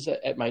classes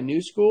at my new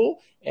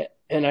school.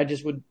 And I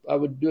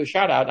would do a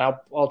shout out, and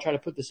I'll try to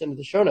put this into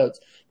the show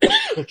notes.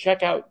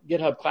 Check out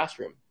GitHub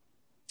Classroom.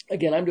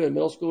 Again, I'm doing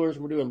middle schoolers.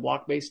 We're doing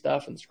block-based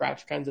stuff and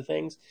Scratch kinds of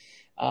things.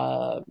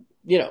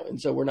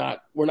 And so we're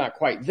not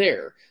quite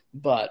there,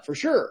 but for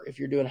sure, if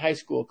you're doing high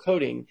school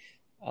coding,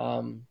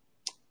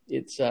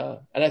 it's and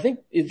I think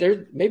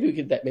maybe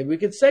we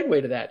could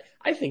segue to that.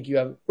 I think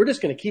we're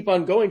just going to keep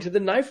on going to the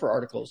NIFR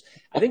articles.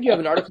 I think you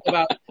have an article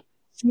about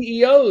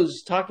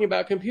CEOs talking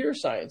about computer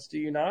science. Do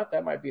you not?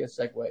 That might be a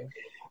segue.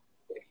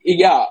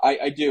 Yeah,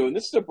 I do. And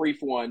this is a brief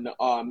one.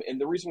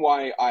 And the reason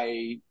why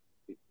I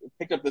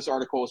picked up this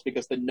article is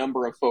because the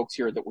number of folks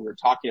here that we were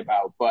talking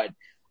about. But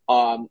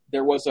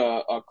there was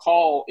a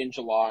call in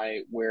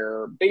July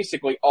where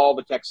basically all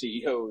the tech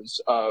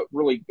CEOs,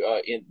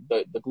 in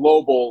the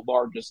global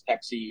largest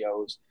tech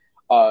CEOs,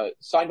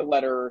 signed a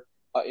letter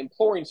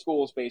imploring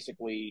schools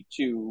basically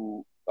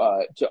to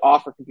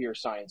offer computer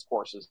science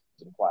courses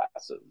and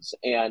classes.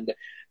 And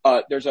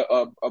there's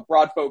a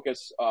broad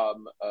focus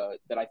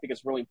that I think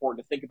is really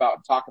important to think about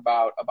and talk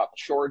about the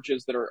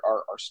shortages that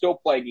are still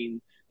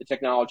plaguing the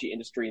technology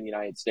industry in the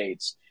United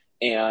States.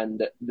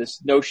 And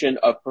this notion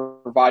of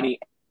providing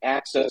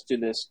access to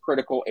this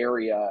critical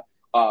area.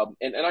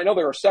 And I know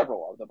there are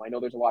several of them. I know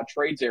there's a lot of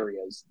trades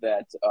areas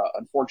that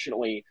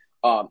unfortunately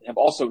have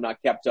also not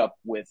kept up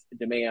with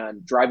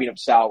demand, driving up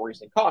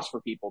salaries and costs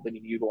for people that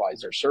need to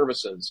utilize their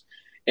services.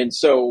 And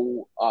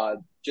so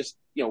one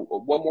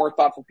more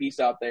thoughtful piece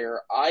out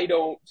there. I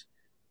do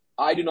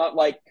not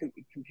like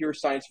computer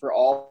science for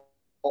all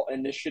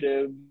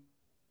initiatives,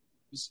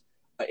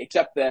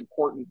 except that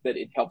important that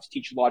it helps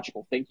teach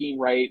logical thinking,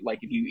 right? Like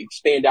if you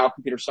expand out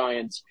computer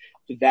science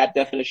to that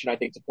definition, I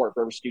think it's important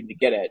for every student to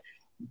get it.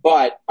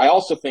 But I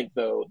also think,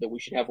 though, that we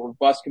should have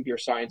robust computer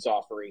science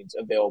offerings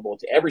available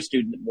to every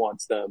student that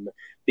wants them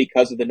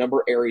because of the number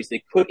of areas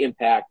they could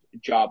impact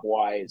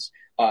job-wise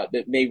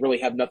that may really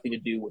have nothing to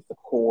do with the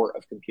core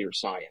of computer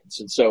science.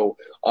 And so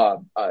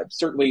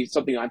certainly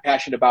something I'm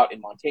passionate about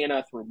in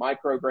Montana through my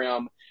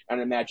program, and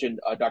I imagine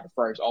Dr.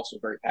 Fryer is also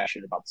very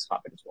passionate about this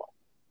topic as well.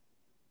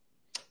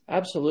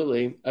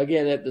 Absolutely.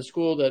 Again, at the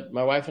school that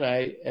my wife and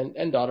I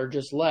and daughter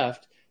just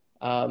left,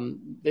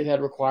 they've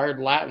had required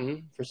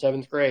Latin for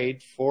 7th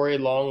grade for a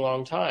long,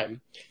 long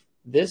time.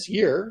 This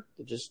year,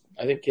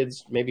 I think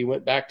kids maybe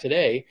went back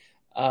today,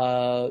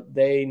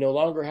 they no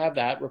longer have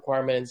that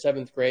requirement in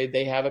 7th grade.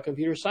 They have a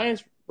computer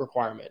science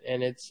requirement,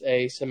 and it's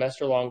a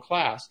semester-long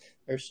class.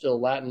 There's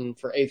still Latin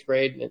for 8th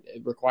grade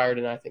required,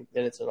 and I think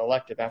then it's an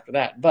elective after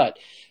that. But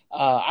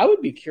I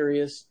would be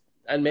curious,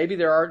 and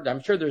maybe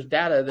I'm sure there's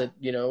data that,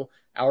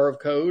 Hour of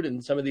Code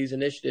and some of these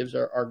initiatives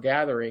are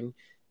gathering.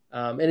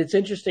 And it's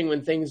interesting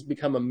when things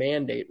become a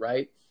mandate,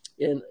 right?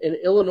 In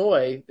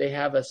Illinois, they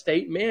have a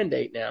state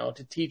mandate now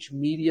to teach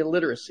media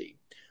literacy,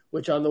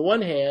 which on the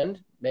one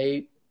hand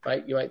you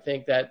might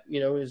think that,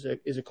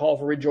 is a call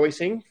for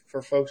rejoicing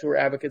for folks who are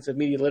advocates of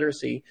media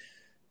literacy.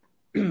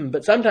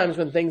 But sometimes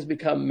when things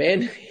become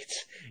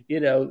mandates,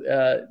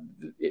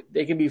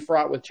 they can be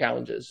fraught with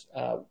challenges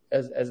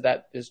as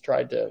that is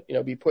tried to,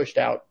 be pushed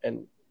out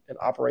and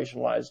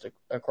operationalized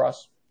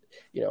across,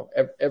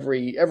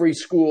 every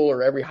school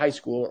or every high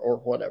school or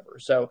whatever.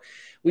 So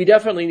we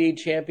definitely need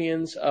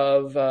champions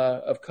of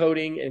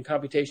coding and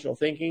computational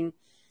thinking,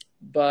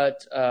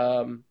 but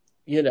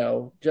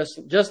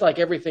just like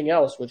everything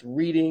else with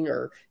reading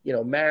or,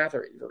 math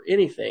or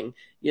anything,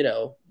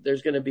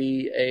 there's going to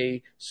be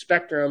a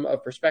spectrum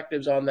of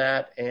perspectives on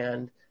that.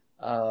 And,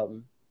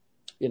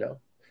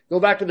 go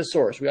back to the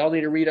source. We all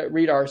need to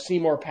read our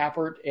Seymour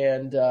Papert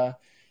and,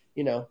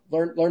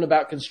 learn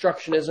about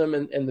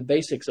constructionism and the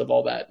basics of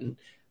all that. And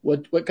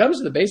what comes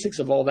to the basics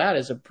of all that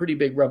is a pretty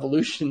big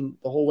revolution,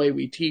 the whole way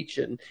we teach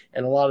and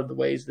a lot of the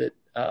ways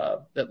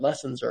that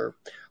lessons are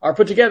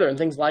put together and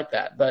things like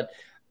that. But,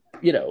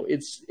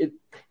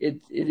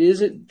 it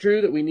is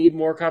true that we need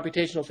more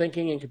computational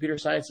thinking, and computer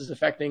science is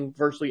affecting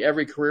virtually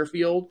every career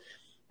field.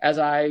 As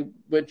I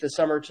went this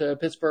summer to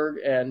Pittsburgh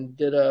and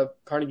did a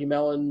Carnegie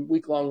Mellon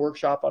week-long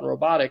workshop on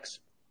robotics,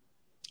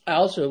 I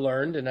also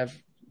learned, and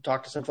I've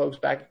talked to some folks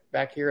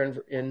back here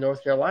in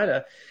North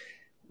Carolina,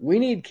 we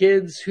need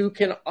kids who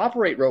can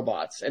operate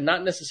robots and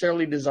not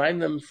necessarily design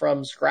them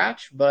from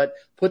scratch, but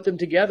put them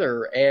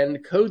together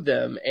and code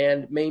them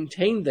and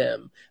maintain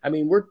them. I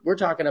mean, we're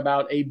talking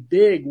about a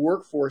big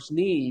workforce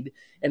need,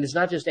 and it's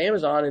not just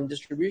Amazon and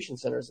distribution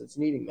centers that's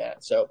needing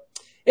that. So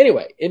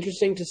anyway,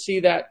 interesting to see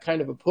that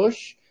kind of a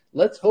push.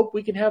 Let's hope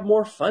we can have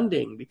more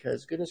funding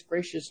because goodness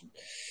gracious,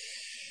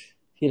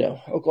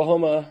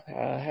 Oklahoma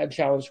had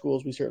challenge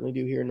schools. We certainly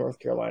do here in North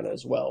Carolina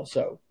as well.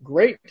 So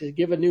great to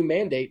give a new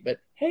mandate, but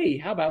hey,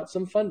 how about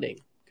some funding?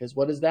 Because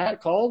what is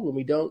that called when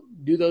we don't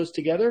do those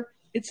together?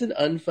 It's an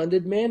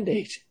unfunded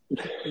mandate.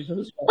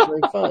 Those are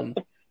very fun.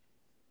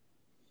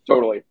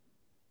 Totally.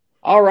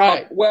 All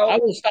right. Well, I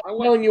will stop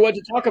telling you what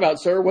to talk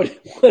about, sir. What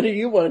do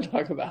you want to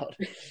talk about?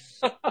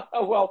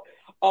 Well,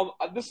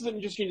 this is an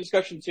interesting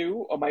discussion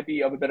too. It might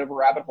be of a bit of a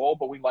rabbit hole,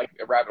 but we like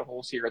rabbit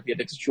holes here at the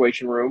Edtech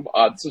Situation Room.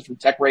 This is from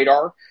Tech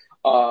Radar.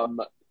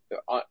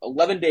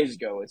 11 days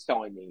ago, it's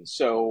telling me.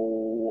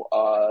 So,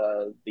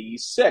 the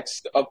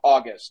 6th of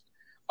August,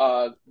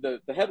 the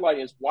headline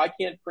is, why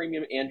can't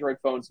premium Android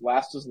phones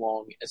last as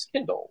long as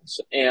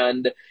Kindles?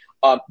 And,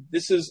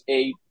 this is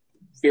a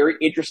very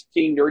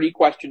interesting, nerdy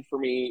question for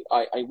me.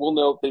 I will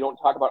note they don't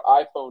talk about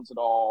iPhones at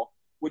all,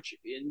 which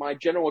in my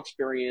general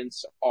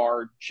experience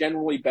are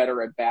generally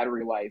better at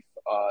battery life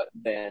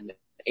than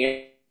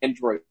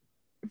Android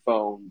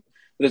phone.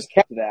 But there's a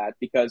catch to that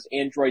because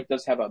Android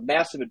does have a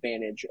massive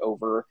advantage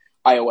over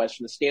iOS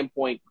from the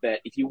standpoint that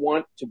if you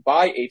want to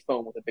buy a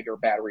phone with a bigger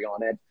battery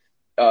on it,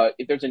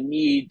 if there's a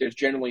need, there's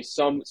generally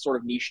some sort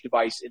of niche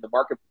device in the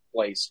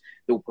marketplace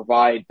that will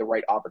provide the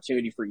right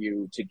opportunity for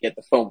you to get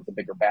the phone with a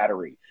bigger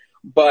battery.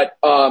 But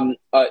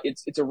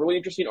it's a really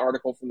interesting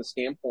article from the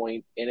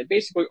standpoint, and it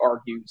basically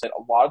argues that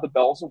a lot of the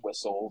bells and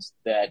whistles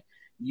that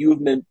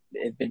you've been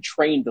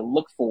trained to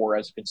look for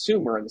as a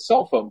consumer in the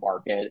cell phone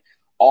market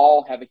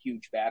all have a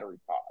huge battery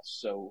cost.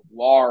 So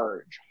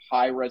large,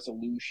 high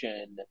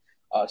resolution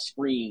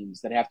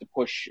screens that have to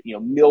push,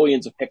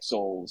 millions of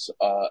pixels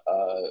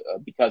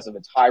because of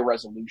its high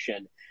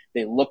resolution.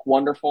 They look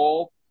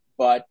wonderful,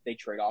 but they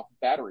trade off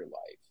battery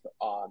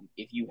life.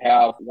 If you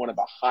have one of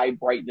the high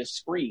brightness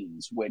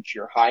screens, which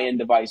your high-end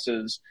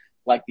devices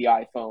like the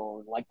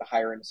iPhone, like the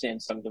higher-end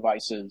Samsung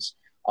devices,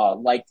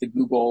 like the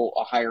Google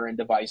higher-end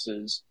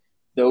devices,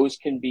 those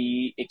can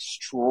be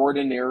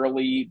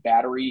extraordinarily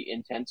battery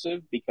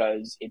intensive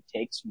because it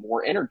takes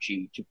more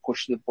energy to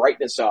push the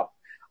brightness up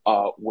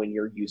when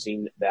you're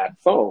using that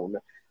phone.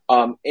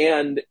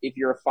 And if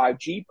you're a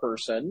 5G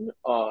person,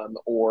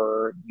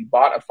 or you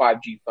bought a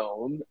 5G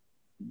phone,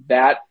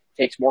 that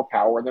takes more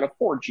power than a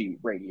 4G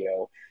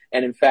radio.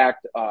 And in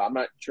fact, I'm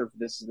not sure if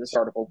this is this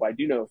article, but I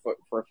do know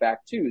for a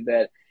fact too,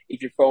 that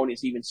if your phone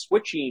is even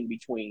switching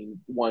between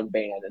one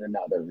band and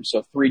another,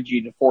 so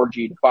 3G to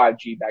 4G to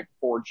 5G, back to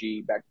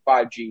 4G, back to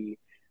 5G,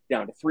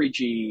 down to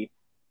 3G,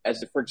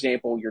 as if, for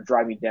example, you're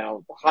driving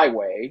down the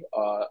highway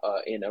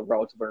in a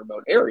relatively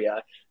remote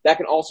area, that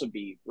can also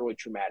be really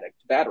traumatic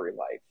to battery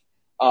life.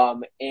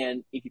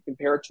 And if you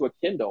compare it to a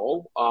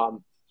Kindle,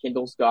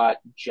 Kindle's got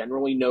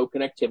generally no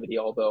connectivity,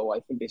 although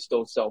I think they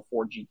still sell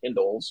 4G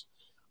Kindles.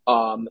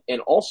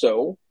 And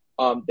also,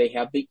 they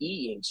have the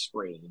e-ink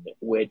screen,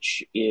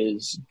 which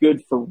is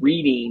good for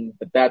reading,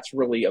 but that's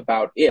really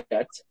about it.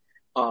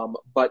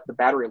 But the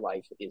battery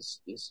life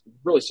is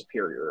really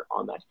superior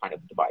on that kind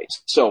of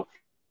device. So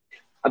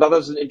I thought that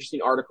was an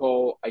interesting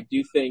article. I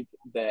do think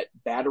that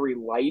battery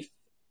life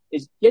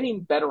is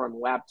getting better on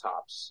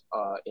laptops,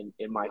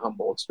 in my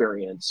humble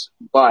experience,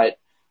 but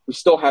we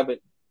still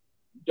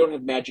don't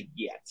have magic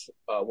yet,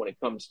 when it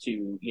comes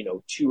to,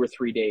 2 or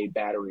 3 day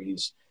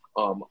batteries,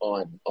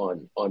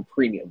 on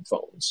premium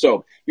phones.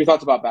 So your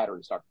thoughts about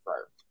batteries, Dr.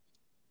 Fryer?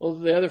 Well,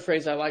 the other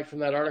phrase I like from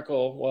that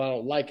article, well, I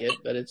don't like it,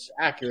 but it's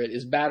accurate,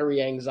 is battery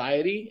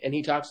anxiety. And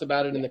he talks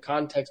about it in the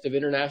context of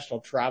international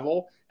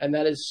travel. And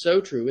that is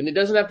so true. And it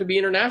doesn't have to be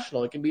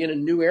international. It can be in a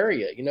new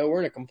area. We're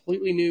in a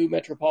completely new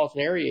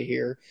metropolitan area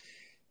here.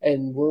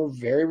 And we're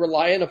very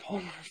reliant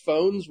upon our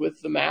phones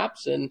with the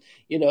maps and,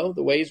 the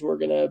ways we're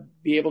going to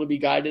be able to be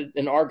guided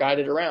and are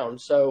guided around.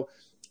 So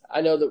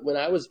I know that when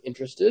I was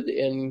interested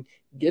in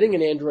getting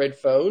an Android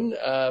phone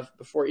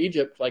before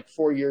Egypt, like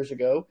 4 years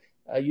ago,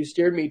 you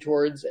steered me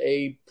towards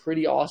a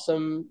pretty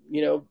awesome,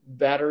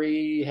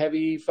 battery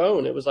heavy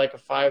phone. It was like a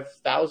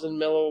 5,000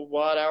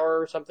 milliwatt hour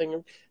or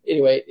something.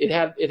 Anyway, it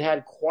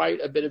had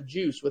quite a bit of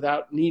juice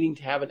without needing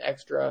to have an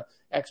extra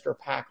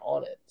pack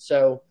on it.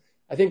 So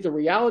I think the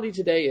reality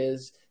today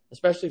is,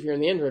 especially if you're in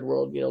the Android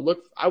world,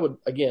 I would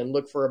again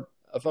look for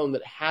a phone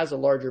that has a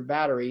larger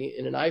battery.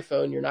 In an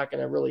iPhone, you're not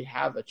going to really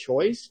have a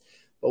choice.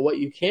 But what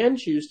you can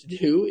choose to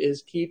do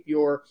is keep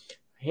your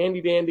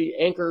handy dandy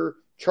Anker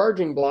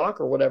charging block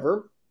or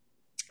whatever,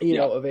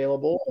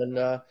 available.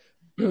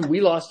 And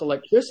we lost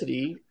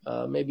electricity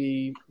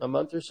maybe a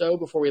month or so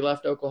before we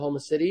left Oklahoma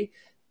City.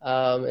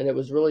 And it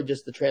was really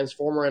just the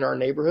transformer in our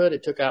neighborhood.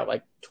 It took out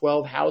like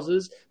 12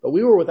 houses, but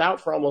we were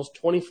without for almost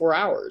 24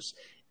 hours.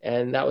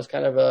 And that was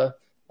kind of a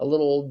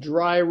little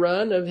dry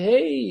run of,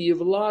 hey,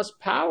 you've lost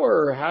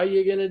power. How are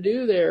you going to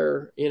do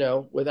there,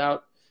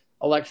 without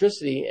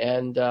electricity?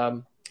 And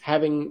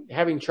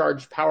having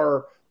charged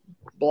power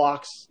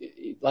blocks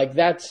like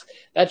that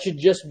should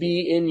just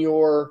be in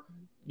your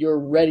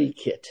ready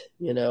kit,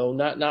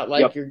 not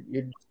like you're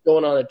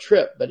going on a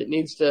trip, but it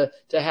needs to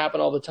happen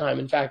all the time.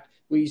 In fact,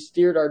 we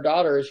steered our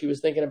daughter as she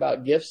was thinking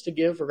about gifts to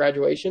give for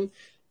graduation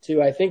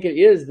to, I think it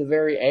is the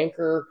very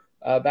Anker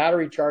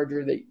battery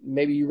charger that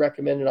maybe you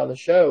recommended on the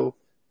show.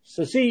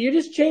 So see, you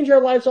just change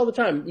our lives all the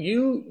time.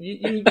 You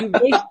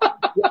waste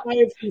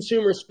live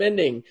consumer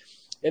spending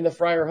in the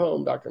Fryer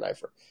home, Dr.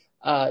 Neiffer,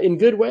 in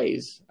good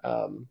ways.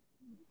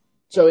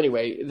 So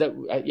anyway,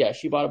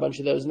 she bought a bunch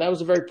of those, and that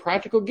was a very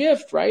practical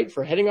gift, right?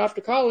 For heading off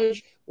to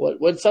college.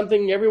 What's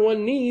something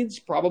everyone needs?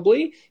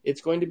 Probably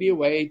it's going to be a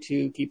way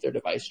to keep their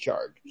device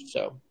charged.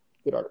 So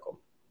good article.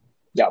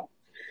 Yeah.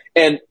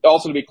 And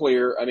also to be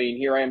clear, I mean,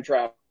 here I am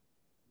traveling,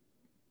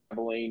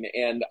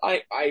 and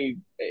I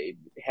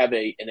have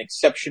an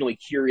exceptionally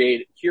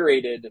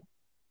curated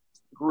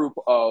group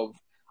of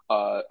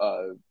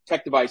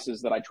tech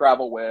devices that I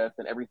travel with,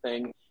 and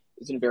everything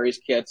is in various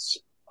kits.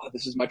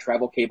 This is my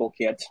travel cable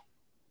kit.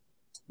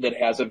 that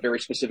has a very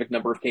specific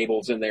number of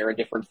cables in there in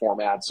different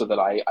formats so that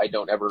I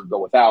don't ever go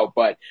without.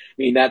 But I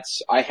mean,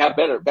 I have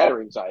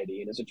battery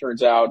anxiety. And as it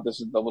turns out, this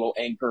is the little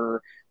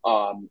Anker,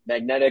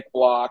 magnetic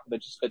block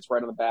that just fits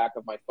right on the back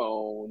of my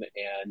phone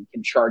and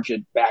can charge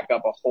it back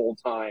up a whole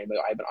time.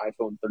 I have an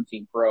iPhone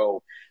 13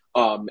 Pro.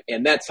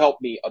 And that's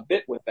helped me a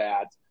bit with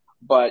that.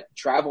 But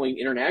traveling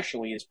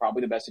internationally is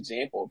probably the best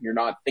example. If you're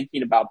not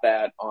thinking about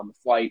that on the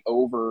flight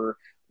over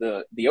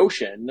the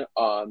ocean,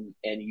 and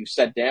you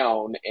sat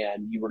down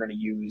and you were going to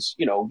use,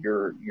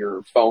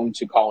 your phone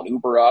to call an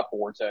Uber up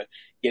or to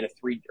get a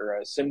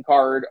SIM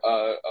card,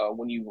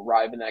 when you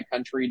arrive in that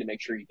country to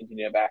make sure you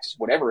continue to have access,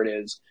 whatever it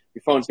is,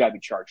 your phone's got to be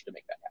charged to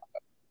make that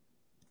happen.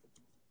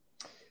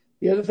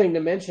 The other thing to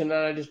mention,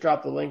 and I just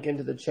dropped the link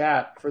into the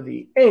chat for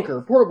the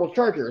Anker portable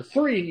charger,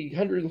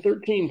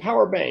 313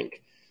 power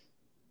bank,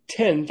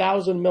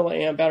 10,000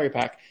 milliamp battery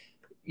pack,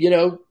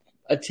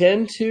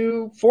 attend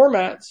to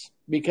formats,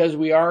 because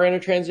we are in a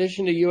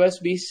transition to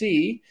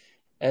USB-C.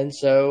 And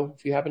so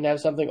if you happen to have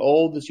something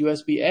old that's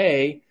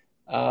USB-A,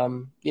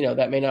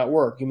 that may not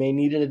work. You may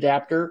need an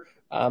adapter.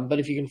 But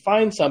if you can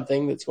find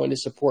something that's going to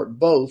support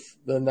both,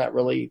 then that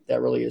really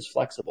is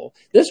flexible.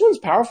 This one's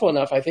powerful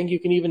enough. I think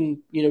you can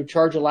even,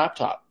 charge a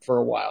laptop for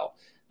a while.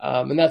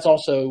 And that's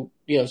also,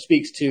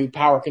 speaks to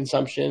power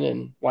consumption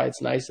and why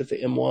it's nice that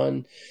the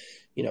M1,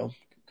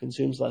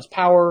 consumes less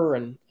power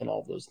and all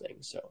of those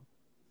things. So.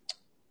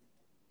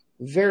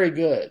 Very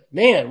good.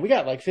 Man, we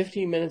got like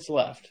 15 minutes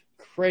left.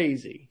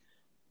 Crazy.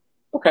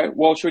 Okay.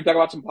 Well, should we talk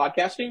about some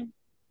podcasting?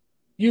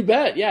 You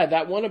bet. Yeah.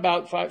 That one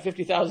about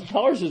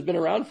 $50,000 has been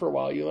around for a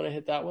while. You want to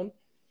hit that one?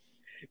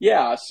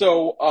 Yeah.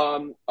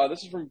 So,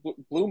 this is from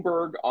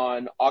Bloomberg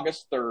on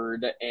August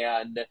 3rd,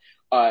 and,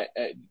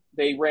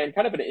 they ran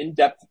kind of an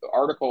in-depth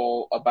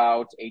article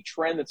about a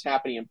trend that's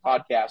happening in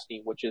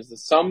podcasting, which is that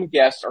some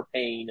guests are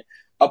paying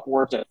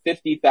upwards of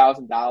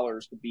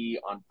 $50,000 to be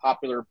on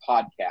popular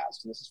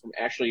podcasts. And this is from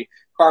Ashley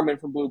Carmen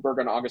from Bloomberg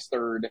on August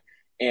 3rd.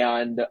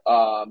 And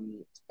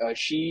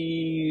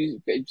she's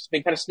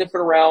been kind of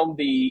sniffing around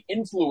the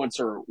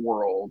influencer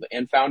world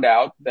and found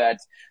out that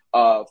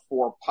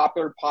for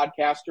popular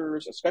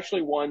podcasters,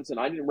 especially ones, and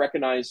I didn't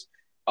recognize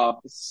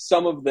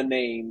some of the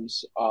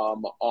names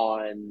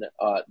on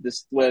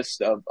this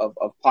list of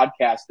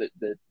podcasts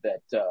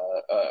that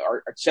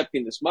are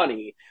accepting this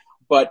money.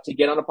 But to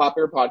get on a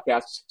popular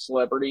podcast,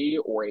 celebrity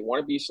or a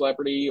wannabe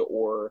celebrity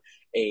or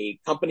a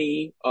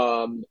company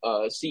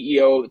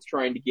CEO that's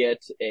trying to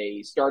get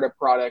a startup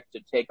product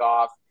to take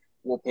off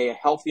will pay a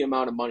healthy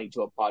amount of money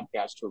to a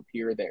podcast to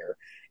appear there.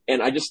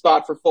 And I just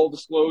thought, for full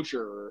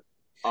disclosure,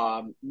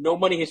 no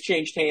money has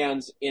changed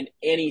hands in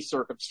any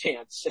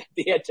circumstance at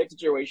the EdTech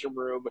Situation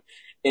Room,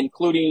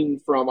 including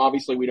from,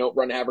 obviously, we don't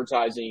run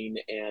advertising,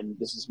 and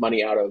this is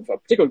money out of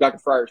particularly Dr.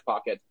 Fryer's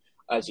pocket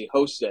as he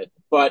hosts it.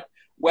 But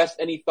Wes,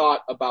 any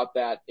thought about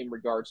that in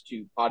regards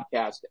to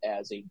podcast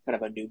as a kind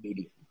of a new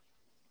medium?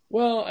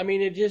 Well, I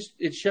mean,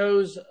 it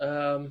shows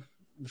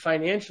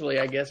financially,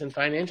 I guess, in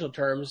financial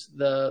terms,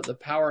 the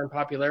power and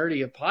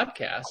popularity of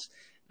podcasts.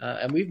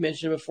 And we've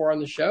mentioned before on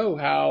the show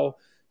how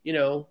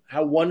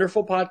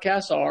wonderful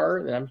podcasts are.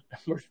 And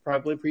we're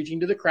probably preaching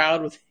to the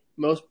crowd with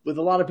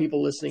a lot of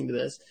people listening to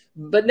this.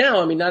 But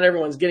now, I mean, not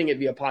everyone's getting it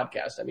via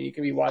podcast. I mean, you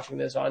can be watching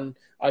this on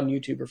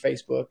YouTube or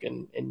Facebook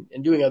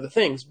and doing other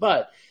things.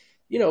 But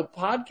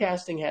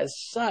podcasting has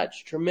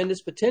such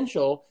tremendous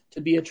potential to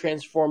be a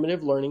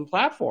transformative learning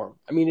platform.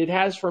 I mean, it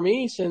has for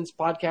me since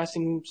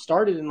podcasting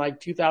started in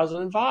like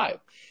 2005.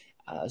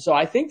 So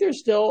I think there's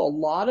still a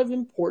lot of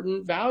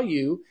important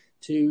value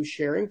to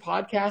sharing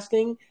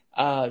podcasting,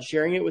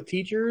 sharing it with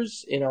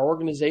teachers in our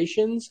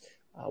organizations.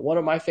 One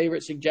of my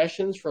favorite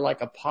suggestions for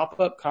like a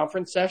pop-up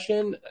conference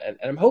session, and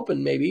I'm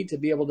hoping maybe to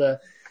be able to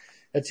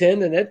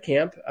attend an ed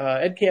camp.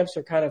 Ed camps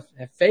are kind of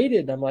have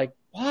faded. I'm like,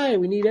 why?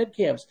 We need ed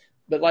camps.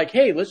 But like,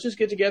 hey, let's just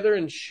get together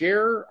and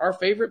share our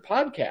favorite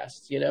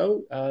podcasts.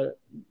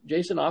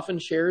 Jason often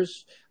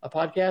shares a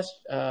podcast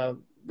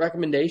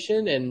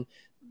recommendation, and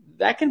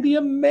that can be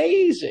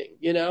amazing.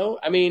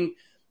 I mean,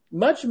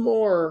 much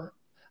more.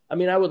 I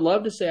mean, I would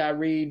love to say I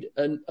read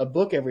a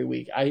book every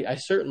week. I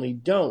certainly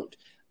don't.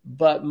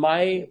 But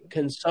my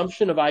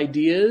consumption of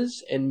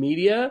ideas and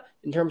media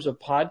in terms of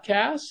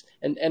podcasts,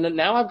 and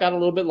now I've got a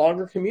little bit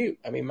longer commute.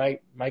 I mean,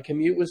 my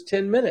commute was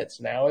 10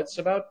 minutes. Now it's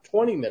about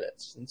 20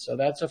 minutes. And so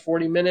that's a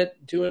 40-minute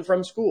to and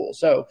from school.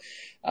 So,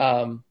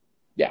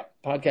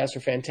 podcasts are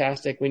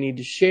fantastic. We need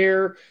to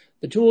share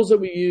the tools that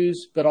we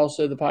use, but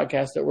also the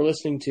podcasts that we're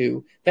listening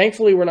to.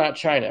 Thankfully, we're not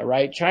China,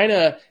 right?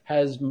 China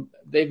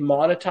they've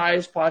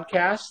monetized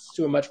podcasts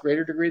to a much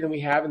greater degree than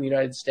we have in the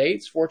United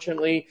States.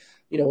 Fortunately,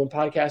 when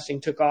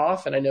podcasting took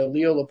off, and I know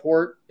Leo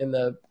Laporte in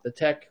the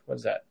tech,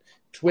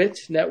 Twit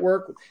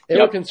network, they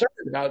were concerned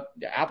about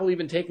Apple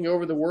even taking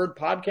over the word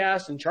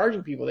podcast and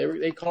charging people.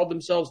 They called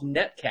themselves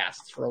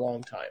netcasts for a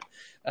long time.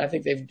 I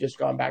think they've just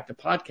gone back to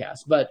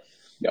podcasts. But,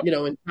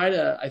 in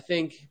China, I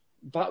think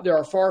there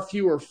are far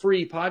fewer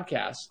free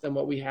podcasts than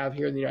what we have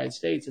here in the United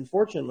States. And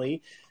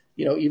fortunately,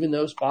 even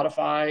though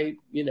Spotify,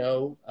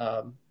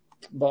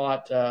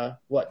 bought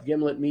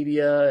Gimlet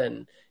Media,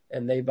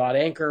 and they bought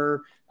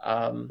Anchor.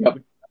 Yep.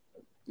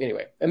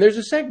 Anyway, and there's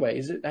a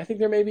segue. I think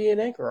there may be an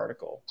Anchor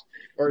article.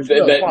 Or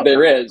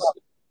there is.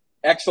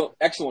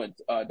 Excellent,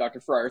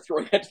 Dr. Fryer.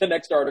 Throwing that to the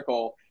next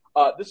article.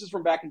 This is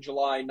from back in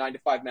July. 9 to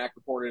 5 Mac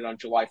reported on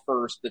July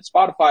 1st that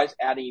Spotify is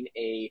adding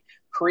a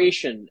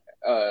creation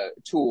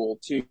tool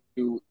to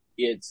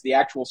the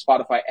actual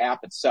Spotify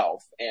app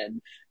itself.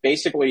 And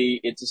basically,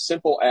 it's as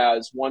simple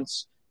as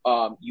once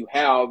you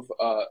have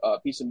a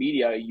piece of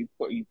media, you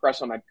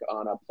press on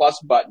a plus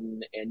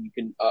button, and you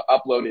can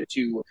upload it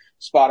to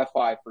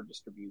Spotify for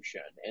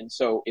distribution. And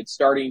so it's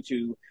starting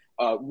to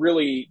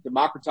really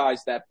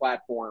democratize that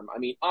platform. I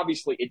mean,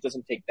 obviously, it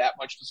doesn't take that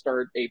much to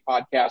start a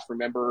podcast.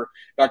 Remember,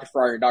 Dr.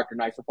 Fryer and Dr.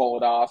 Knifer pull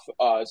it off.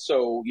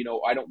 So,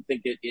 I don't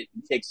think it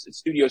takes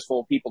studios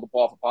full of people to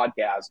pull off a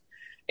podcast.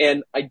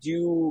 And I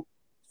do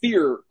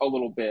fear a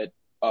little bit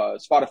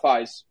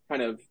Spotify's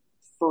kind of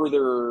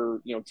further,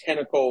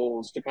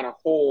 tentacles to kind of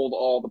hold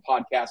all the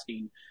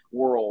podcasting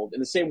world in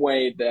the same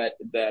way that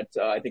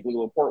I think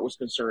Lou Laporte was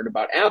concerned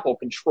about Apple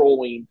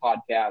controlling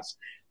podcasts.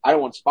 I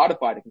don't want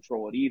Spotify to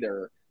control it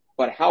either.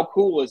 But how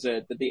cool is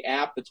it that the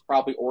app that's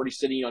probably already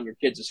sitting on your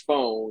kids'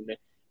 phone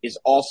is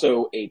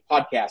also a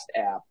podcast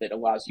app that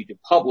allows you to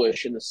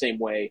publish in the same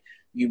way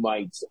you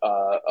might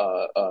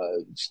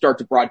start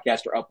to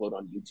broadcast or upload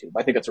on YouTube?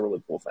 I think that's a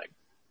really cool thing.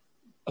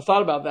 I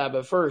thought about that,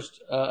 but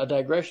first, a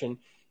digression.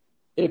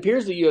 It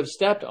appears that you have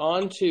stepped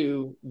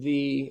onto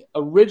the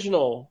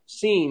original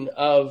scene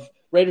of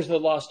Raiders of the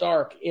Lost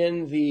Ark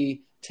in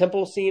the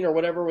temple scene or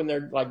whatever, when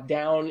they're like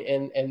down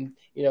and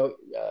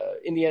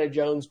Indiana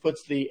Jones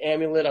puts the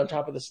amulet on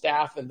top of the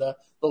staff and the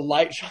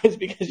light shines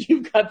because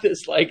you've got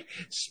this like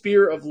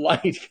spear of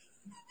light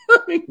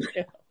coming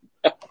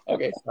down.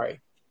 Okay, sorry.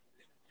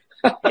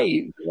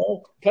 Hey,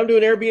 come to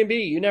an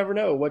Airbnb. You never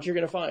know what you're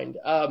going to find.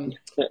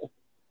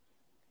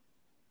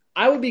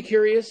 I would be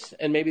curious,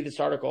 and maybe this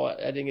article, I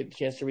didn't get the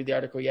chance to read the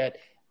article yet.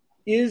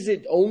 Is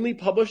it only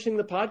publishing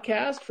the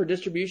podcast for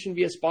distribution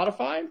via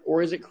Spotify,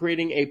 or is it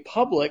creating a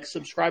public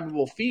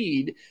subscribable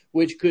feed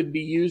which could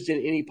be used in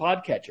any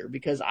podcatcher?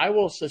 Because I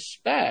will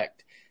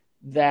suspect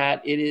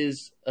that it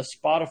is a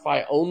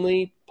Spotify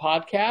only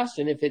podcast.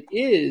 And if it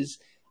is,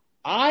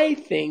 I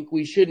think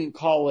we shouldn't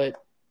call it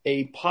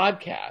a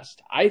podcast.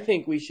 I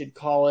think we should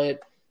call it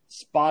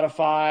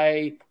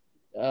Spotify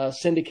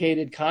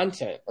syndicated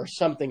content or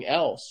something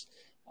else.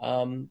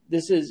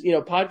 This is,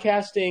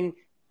 podcasting.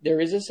 There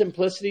is a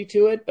simplicity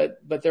to it,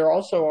 but there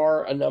also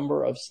are a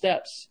number of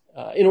steps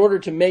in order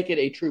to make it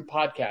a true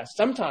podcast.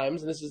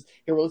 Sometimes, and this is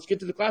here, let's get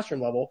to the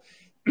classroom level,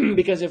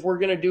 because if we're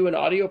going to do an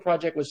audio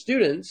project with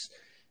students,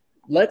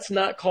 let's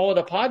not call it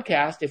a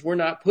podcast if we're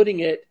not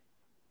putting it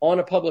on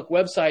a public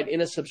website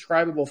in a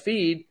subscribable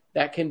feed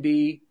that can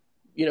be,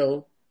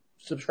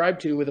 subscribed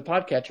to with a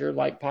podcatcher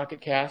like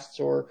Pocket Casts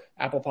or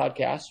Apple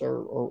Podcasts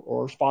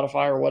or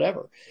Spotify or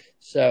whatever.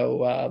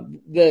 So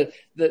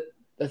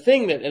the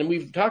thing that, and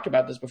we've talked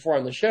about this before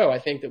on the show, I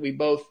think that we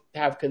both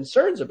have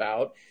concerns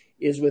about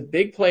is with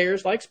big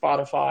players like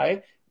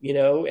Spotify,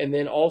 and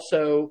then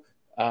also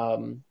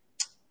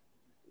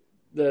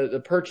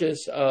the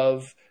purchase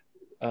of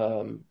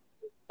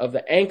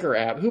the Anchor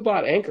app. Who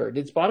bought Anchor?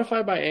 Did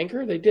Spotify buy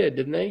Anchor? They did,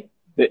 didn't they?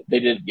 They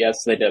did.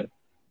 Yes, they did.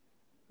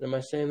 Am I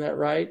saying that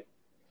right?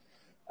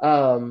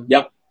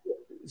 Yep.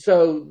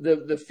 So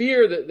the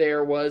fear that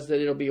there was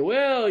that it'll be,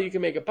 you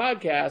can make a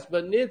podcast,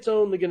 but it's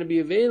only going to be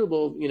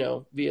available,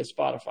 via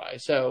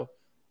Spotify. So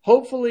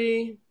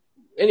hopefully,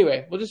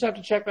 anyway, we'll just have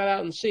to check that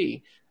out and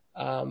see.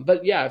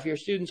 But yeah, if your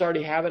students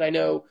already have it, I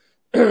know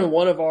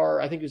one of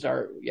I think it was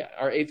our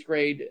 8th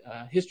grade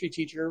history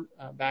teacher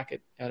back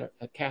at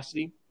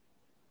Cassidy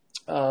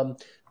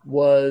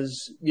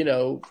was,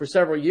 for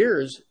several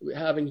years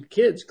having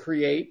kids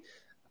create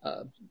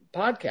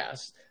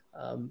podcasts.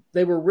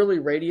 They were really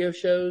radio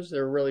shows. They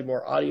were really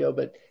more audio,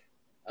 but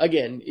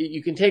again,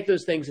 you can take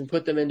those things and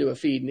put them into a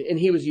feed, and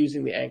he was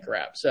using the Anchor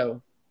app.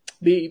 So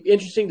be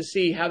interesting to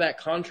see how that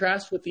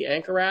contrasts with the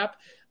Anchor app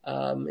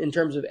in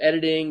terms of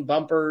editing,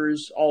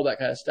 bumpers, all that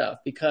kind of stuff,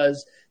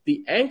 because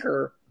the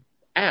Anchor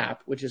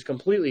app, which is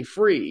completely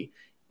free,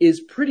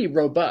 is pretty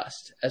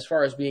robust as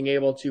far as being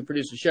able to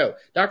produce a show.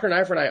 Dr.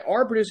 Knifer and I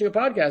are producing a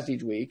podcast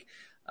each week,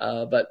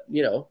 but,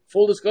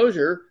 full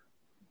disclosure,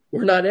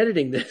 we're not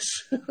editing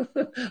this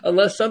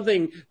unless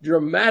something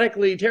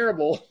dramatically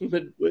terrible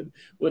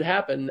would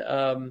happen.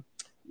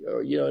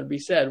 To be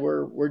said,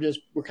 we're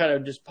kind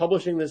of just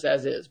publishing this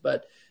as is.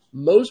 But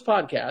most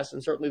podcasts,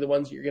 and certainly the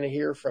ones that you're going to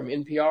hear from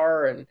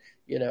NPR and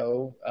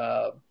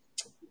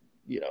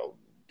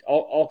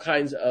all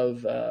kinds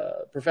of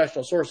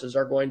professional sources,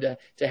 are going to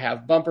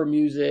have bumper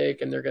music,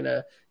 and they're going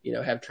to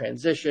have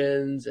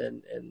transitions,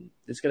 and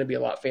it's going to be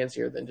a lot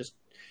fancier than just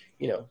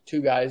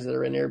two guys that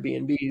are in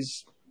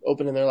Airbnbs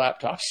opening their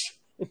laptops,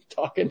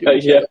 talking to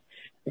each other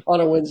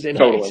on a Wednesday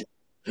night.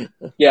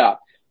 Yeah.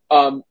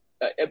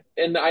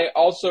 And I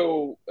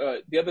also,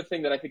 the other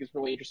thing that I think is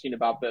really interesting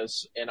about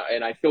this, and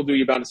I feel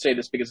duty bound to say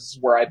this because this is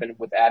where I've been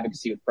with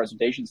advocacy with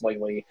presentations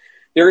lately,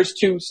 there is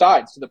two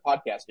sides to the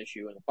podcast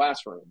issue in the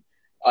classroom.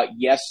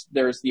 Yes,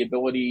 there's the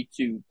ability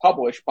to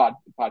publish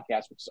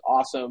podcasts, which is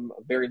awesome,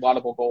 a very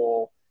laudable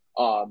goal.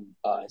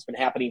 It's been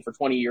happening for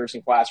 20 years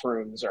in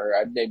classrooms, or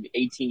maybe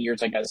 18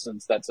 years, I guess,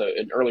 since that's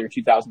an earlier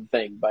 2000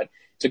 thing. But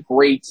it's a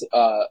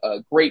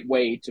great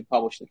way to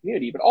publish the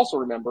community. But also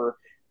remember,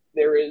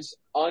 there is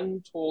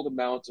untold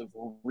amounts of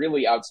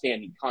really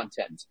outstanding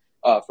content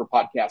for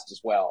podcasts as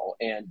well,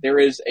 and there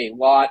is a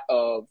lot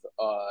of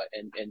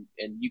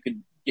and you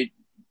can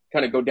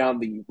kind of go down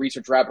the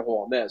research rabbit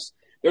hole on this.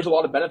 There's a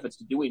lot of benefits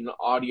to doing an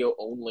audio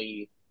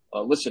only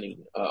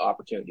listening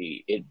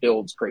opportunity. It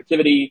builds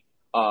creativity.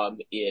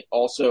 It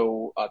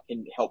also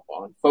can help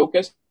on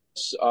focus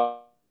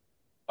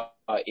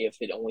if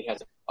it only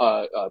has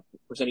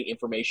presenting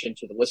information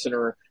to the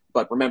listener.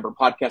 But remember,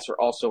 podcasts are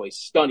also a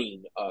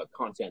stunning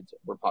content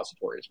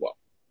repository as well.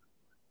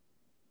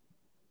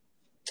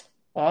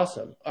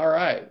 Awesome. All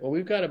right. Well,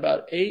 we've got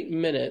about 8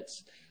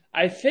 minutes.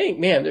 I think,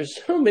 man, there's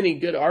so many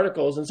good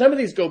articles, and some of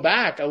these go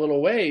back a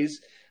little ways.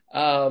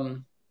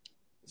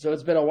 So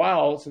it's been a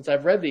while since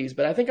I've read these,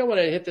 but I think I want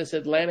to hit this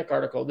Atlantic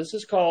article. This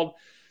is called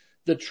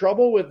 "The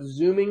Trouble with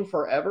Zooming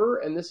Forever,"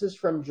 and this is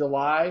from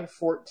July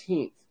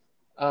 14th.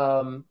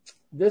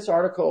 This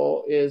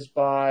article is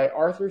by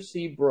Arthur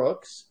C.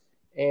 Brooks,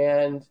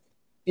 and,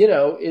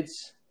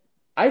 it's,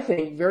 I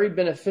think, very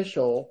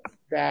beneficial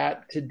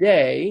that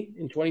today,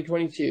 in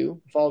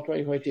 2022, fall of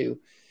 2022,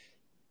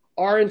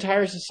 our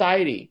entire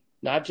society,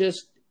 not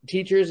just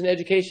teachers and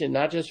education,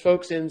 not just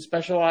folks in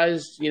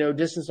specialized,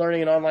 distance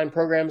learning and online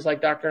programs like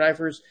Dr.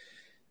 Knifers,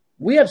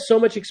 we have so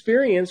much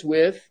experience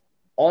with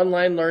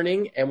online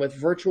learning and with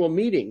virtual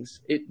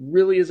meetings. It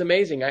really is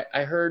amazing.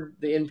 I heard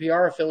the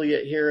NPR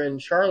affiliate here in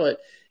Charlotte,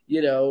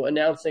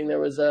 announcing there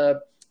was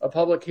a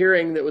public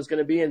hearing that was going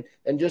to be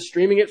and just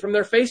streaming it from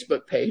their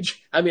Facebook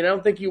page. I mean, I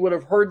don't think you would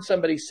have heard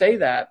somebody say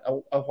that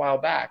a while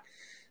back.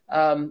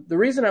 The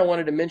reason I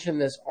wanted to mention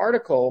this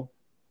article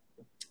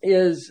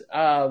is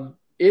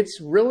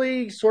it's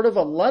really sort of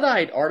a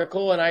Luddite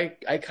article, and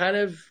I kind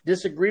of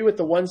disagree with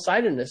the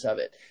one-sidedness of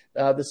it.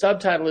 The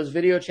subtitle is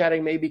 "Video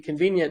Chatting May Be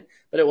Convenient,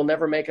 but it will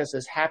never make us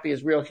as happy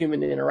as real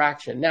human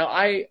interaction." Now,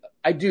 I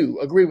do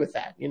agree with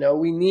that.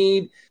 We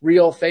need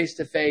real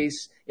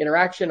face-to-face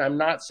interaction. I'm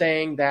not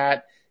saying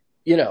that,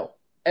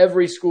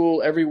 every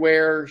school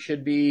everywhere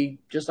should be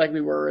just like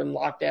we were in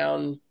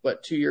lockdown,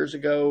 2 years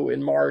ago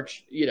in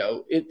March.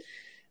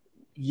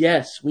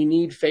 Yes, we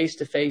need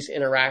face-to-face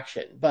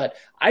interaction, but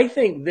I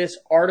think this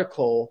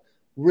article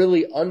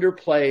really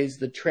underplays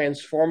the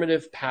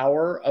transformative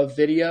power of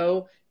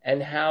video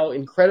and how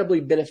incredibly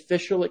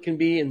beneficial it can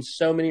be in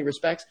so many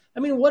respects. I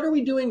mean, what are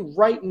we doing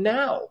right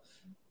now?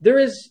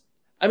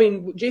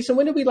 Jason,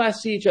 when did we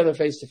last see each other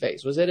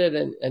face-to-face? Was it at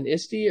an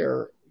ISTE,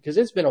 or because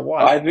it's been a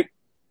while?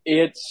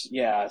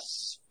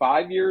 It's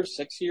 5 years,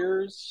 6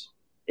 years.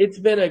 It's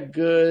been a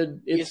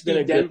good. It's been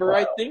a Denver, good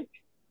while. I think.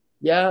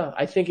 Yeah,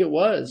 I think it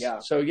was. Yeah.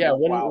 So yeah,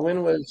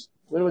 when was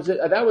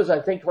it? That was,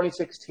 I think,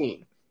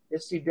 2016.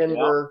 ISTE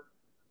Denver.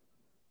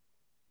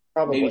 Yeah.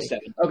 Probably. Maybe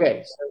 7.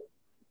 Okay. So,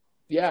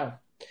 yeah.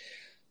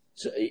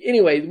 So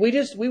anyway,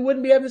 we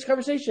wouldn't be having this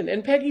conversation,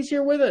 and Peggy's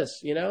here with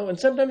us, and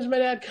sometimes my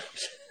dad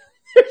comes.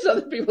 There's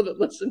other people that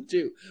listen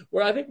too.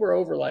 Where I think we're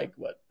over like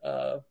what?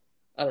 I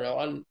don't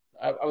know.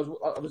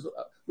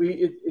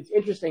 It's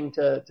interesting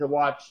to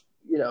watch,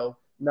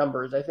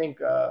 numbers. I think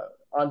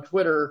on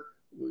Twitter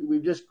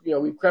we've just,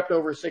 we've crept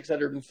over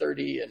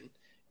 630, and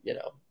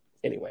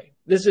anyway,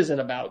 this isn't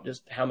about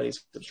just how many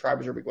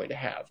subscribers are we going to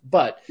have,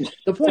 but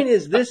the point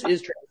is this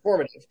is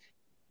transformative,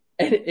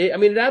 and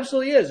it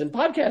absolutely is, and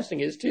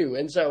podcasting is too.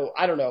 And so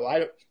I don't know.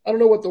 I don't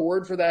know what the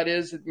word for that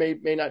is. It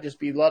may not just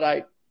be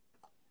Luddite,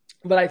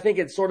 but I think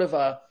it's sort of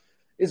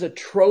is a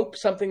trope,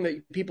 something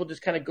that people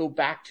just kind of go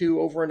back to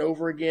over and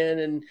over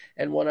again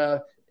and want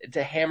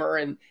to hammer.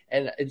 And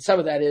some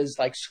of that is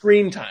like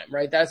screen time,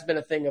 right? That's been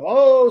a thing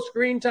of,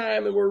 screen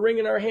time, and we're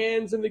wringing our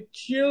hands, and the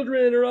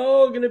children are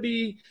all going to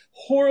be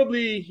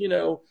horribly,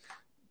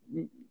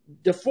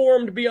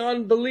 deformed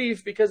beyond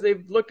belief because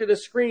they've looked at a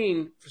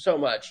screen for so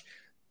much.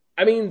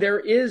 I mean, there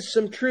is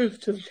some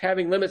truth to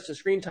having limits to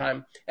screen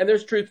time, and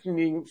there's truth to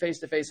needing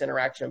face-to-face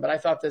interaction. But I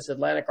thought this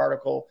Atlantic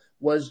article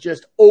was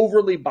just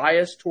overly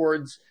biased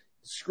towards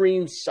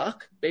screens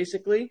suck,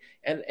 basically.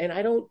 And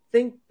I don't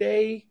think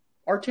they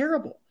are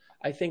terrible.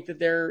 I think that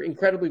they're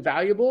incredibly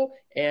valuable.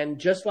 And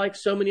just like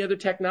so many other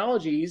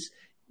technologies,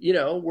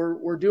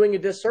 we're doing a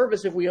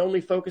disservice if we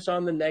only focus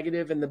on the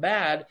negative and the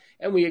bad,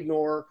 and we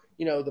ignore,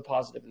 the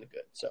positive and the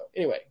good. So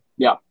anyway.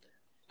 Yeah.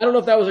 I don't know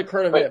if that was a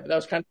current event, but that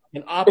was kind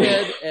of an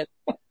op-ed, and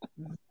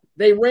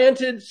they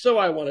ranted, so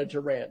I wanted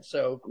to rant.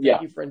 So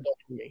thank you for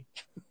indulging me.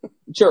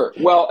 Sure.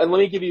 Well, and let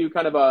me give you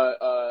kind of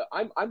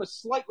I'm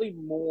slightly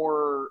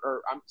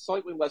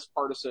less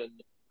partisan,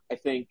 I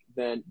think,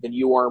 than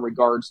you are in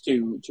regards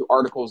to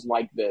articles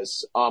like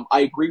this.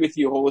 I agree with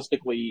you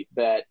holistically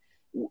that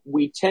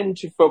we tend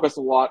to focus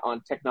a lot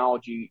on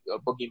technology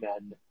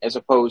boogeymen as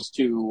opposed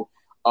to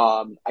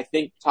I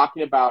think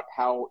talking about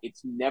how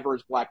it's never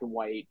as black and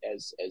white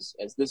as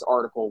this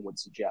article would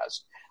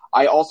suggest.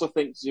 I also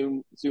think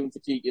Zoom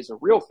fatigue is a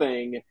real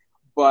thing,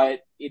 but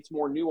it's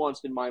more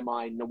nuanced in my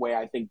mind in the way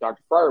I think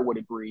Dr. Fryer would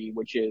agree,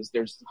 which is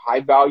there's high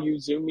value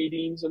Zoom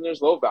meetings and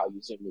there's low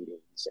value Zoom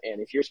meetings.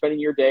 And if you're spending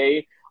your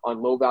day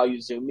on low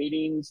value Zoom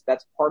meetings,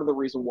 that's part of the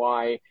reason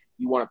why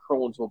you want to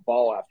curl into a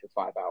ball after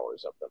 5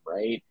 hours of them,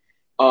 right?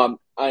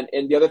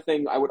 And the other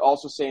thing I would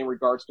also say in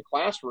regards to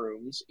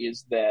classrooms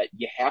is that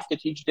you have to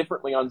teach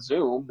differently on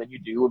Zoom than you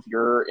do if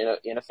you're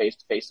in a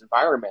face-to-face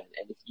environment.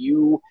 And if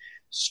you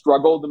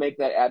struggle to make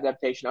that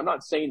adaptation, I'm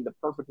not saying the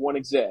perfect one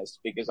exists,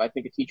 because I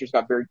think teachers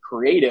got very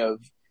creative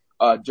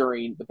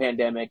during the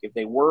pandemic if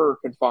they were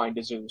confined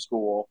to Zoom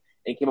school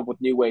and came up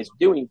with new ways of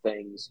doing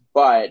things.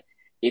 But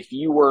if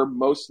you were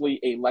mostly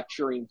a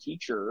lecturing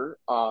teacher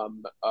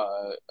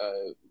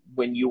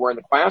when you were in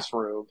the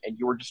classroom and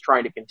you were just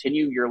trying to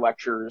continue your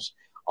lectures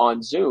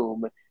on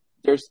Zoom,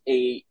 there's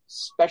a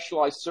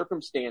specialized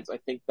circumstance I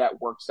think that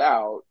works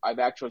out. I've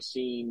actually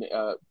seen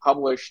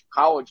published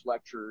college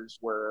lectures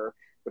where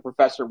the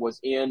professor was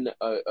in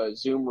a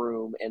Zoom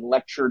room and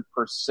lectured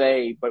per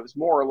se, but it was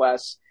more or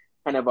less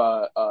kind of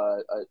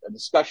a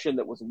discussion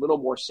that was a little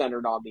more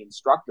centered on the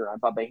instructor. I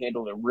thought they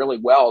handled it really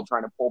well,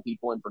 trying to pull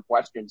people in for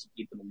questions and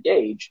keep them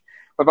engaged.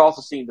 But I've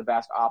also seen the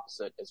vast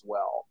opposite as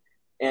well.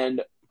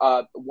 And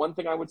one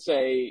thing I would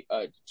say,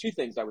 two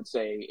things I would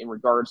say in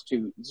regards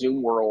to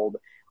Zoom world,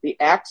 the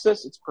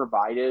access it's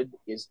provided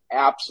is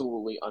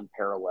absolutely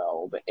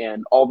unparalleled.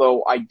 And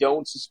although I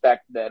don't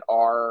suspect that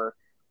our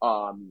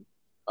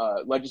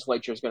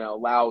legislature is going to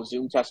allow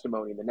Zoom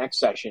testimony in the next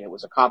session. It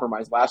was a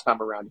compromise last time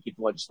around to keep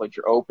the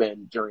legislature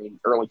open during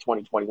early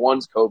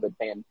 2021's COVID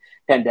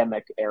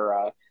pandemic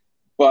era.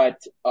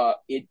 But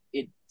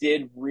it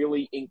did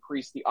really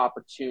increase the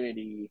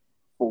opportunity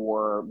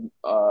for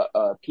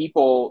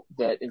people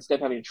that instead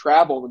of having to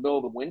travel in the middle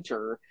of the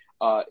winter,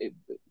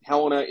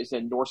 Helena is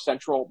in north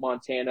central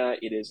Montana.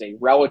 It is a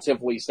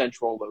relatively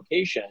central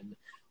location,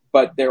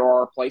 but there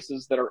are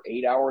places that are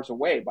 8 hours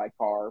away by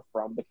car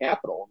from the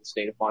capital in the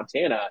state of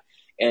Montana.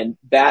 And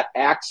that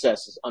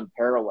access is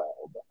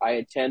unparalleled. I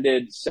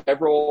attended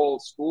several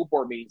school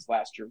board meetings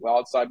last year well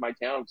outside my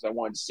town because I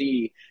wanted to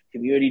see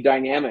community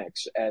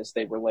dynamics as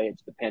they related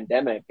to the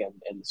pandemic and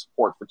the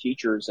support for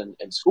teachers and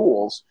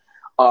schools.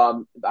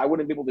 I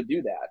wouldn't be able to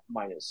do that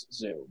minus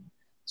Zoom.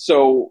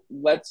 So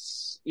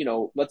let's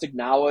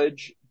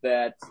acknowledge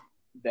that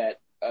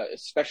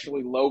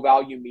especially low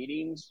value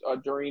meetings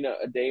during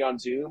a day on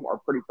Zoom are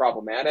pretty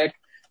problematic,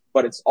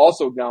 but it's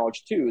also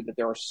acknowledged too that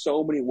there are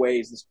so many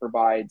ways this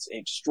provides an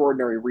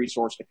extraordinary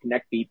resource to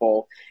connect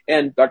people.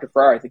 And Dr.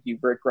 Fryer, I think you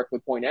very correctly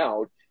point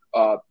out,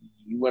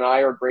 you and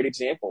I are a great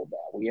example of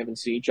that. We haven't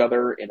seen each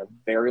other in a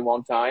very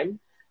long time.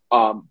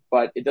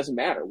 But it doesn't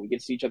matter. We get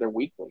to see each other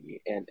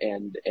weekly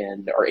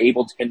and are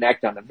able to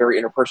connect on a very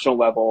interpersonal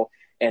level.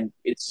 And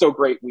it's so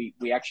great. We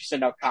actually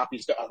send out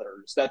copies to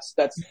others. That's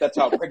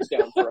how it breaks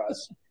down for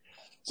us.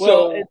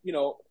 Well,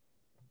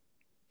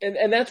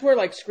 and that's where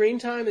like screen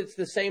time, it's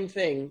the same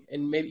thing.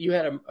 And maybe you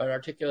had an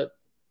articulate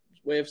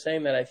way of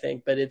saying that, I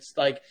think, but it's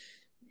like,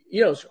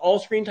 all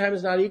screen time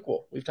is not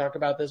equal. We've talked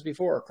about this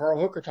before. Carl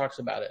Hooker talks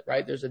about it,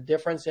 right? There's a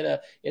difference in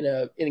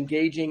a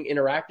engaging,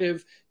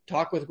 interactive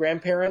talk with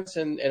grandparents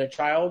and a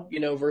child,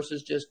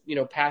 versus just,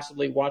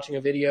 passively watching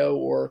a video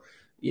or,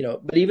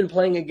 but even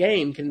playing a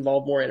game can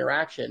involve more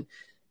interaction.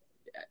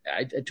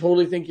 I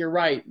totally think you're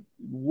right.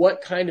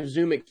 What kind of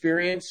Zoom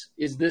experience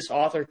is this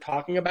author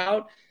talking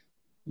about?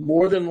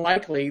 More than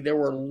likely, there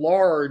were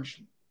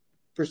large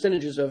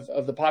percentages of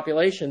the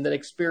population that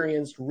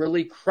experienced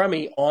really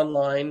crummy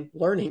online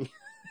learning.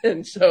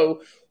 And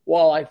so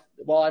while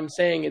I'm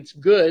saying it's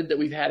good that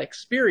we've had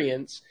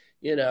experience,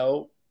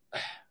 it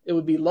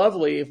would be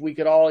lovely if we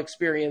could all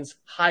experience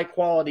high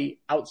quality,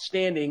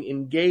 outstanding,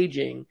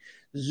 engaging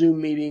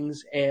Zoom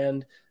meetings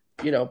and,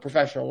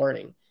 professional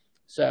learning.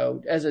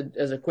 So as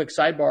a quick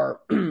sidebar,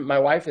 my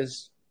wife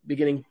is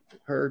beginning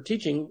her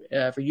teaching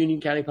for Union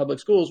County Public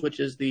Schools, which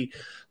is the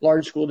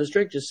large school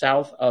district just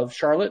south of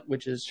Charlotte,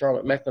 which is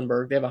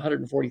Charlotte-Mecklenburg. They have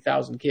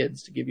 140,000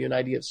 kids, to give you an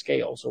idea of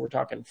scale. So we're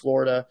talking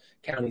Florida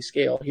county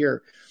scale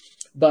here.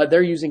 But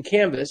they're using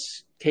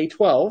Canvas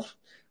K-12.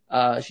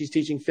 She's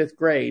teaching fifth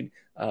grade.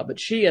 But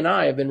she and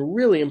I have been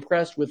really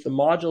impressed with the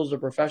modules of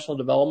professional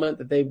development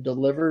that they've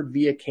delivered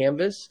via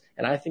Canvas.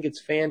 And I think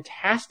it's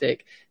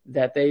fantastic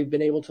that they've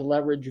been able to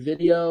leverage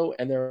video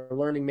and their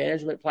learning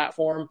management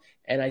platform,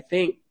 and I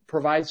think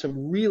provide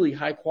some really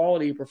high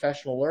quality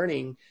professional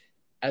learning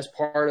as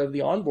part of the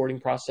onboarding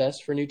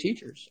process for new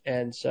teachers.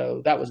 And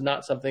so that was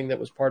not something that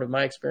was part of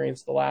my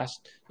experience the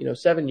last,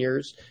 7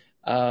 years.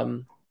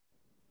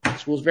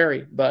 Schools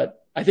vary,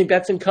 but I think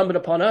that's incumbent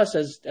upon us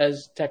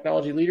as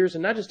technology leaders,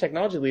 and not just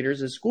technology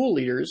leaders, as school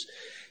leaders,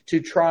 to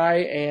try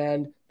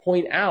and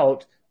point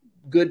out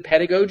good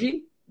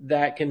pedagogy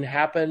that can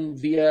happen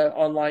via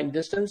online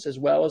distance as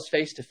well as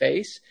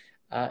face-to-face,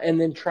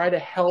 and then try to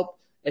help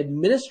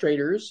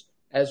administrators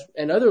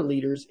and other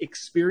leaders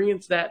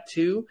experience that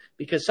too,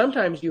 because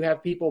sometimes you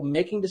have people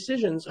making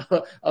decisions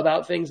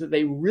about things that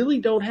they really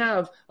don't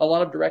have a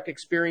lot of direct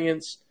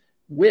experience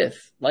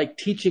with, like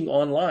teaching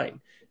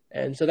online.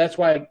 And so that's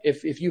why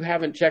if you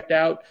haven't checked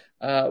out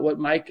what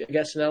Mike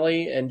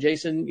Gassinelli and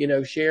Jason,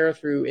 share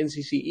through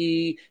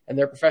NCCE and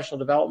their professional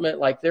development,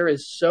 like there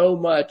is so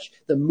much,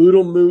 the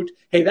Moodle Moot.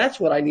 Hey, that's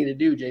what I need to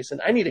do, Jason.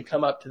 I need to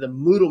come up to the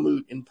Moodle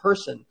Moot in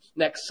person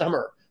next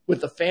summer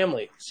with the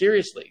family.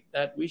 Seriously,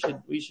 that we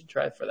should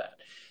try for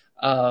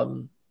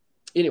that.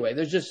 Anyway,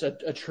 there's just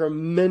a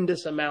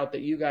tremendous amount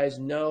that you guys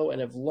know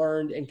and have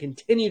learned and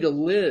continue to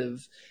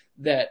live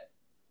that,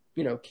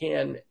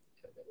 can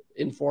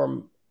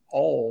inform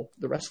all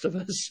the rest of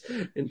us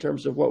in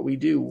terms of what we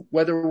do,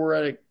 whether we're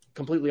at a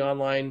completely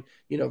online,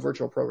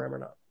 virtual program or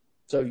not.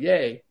 So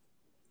yay.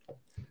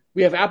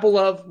 We have Apple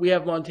love. We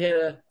have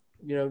Montana,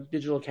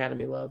 Digital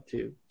Academy love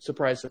too.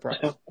 Surprise,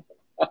 surprise.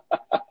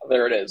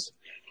 There it is.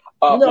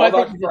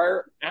 Dr.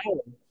 Fryer.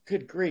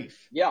 Good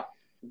grief. Yeah,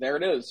 there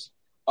it is.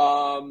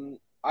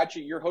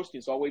 Actually, you're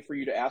hosting, so I'll wait for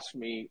you to ask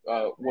me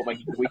what my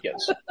Geek of the Week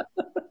is.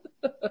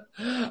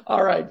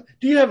 All right.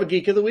 Do you have a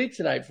Geek of the Week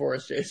tonight for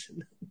us,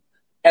 Jason?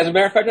 As a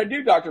matter of fact, I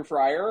do, Dr.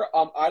 Fryer.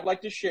 I'd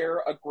like to share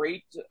a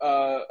great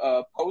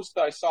post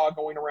that I saw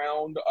going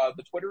around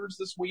the Twitters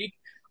this week.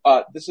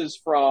 This is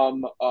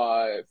from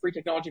Free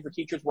Technology for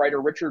Teachers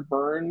writer Richard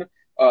Byrne,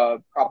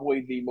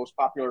 probably the most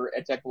popular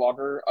EdTech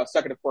blogger,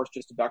 second, of course,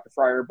 just to Dr.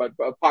 Fryer, but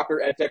a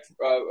popular EdTech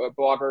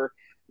blogger.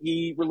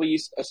 He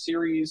released a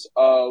series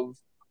of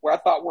what I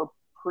thought were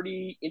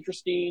pretty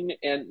interesting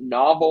and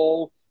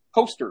novel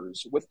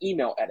posters with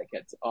email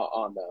etiquette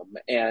on them.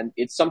 And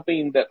it's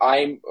something that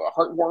I'm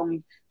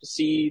heartwarmed to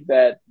see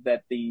that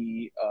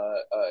the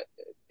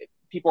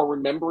people are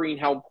remembering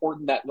how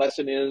important that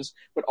lesson is,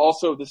 but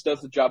also this does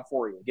the job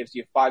for you. It gives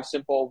you 5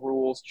 simple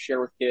rules to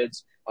share with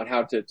kids on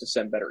how to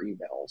send better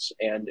emails.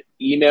 And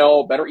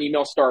better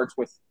email starts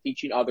with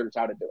teaching others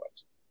how to do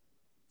it.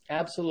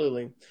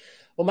 Absolutely.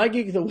 Well, my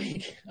Geek of the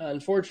Week,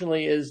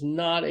 unfortunately, is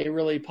not a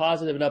really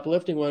positive and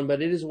uplifting one,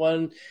 but it is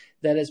one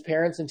that as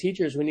parents and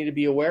teachers we need to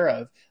be aware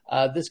of.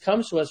 This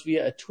comes to us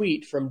via a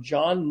tweet from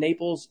John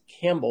Naples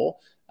Campbell,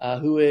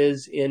 who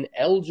is in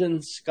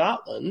Elgin,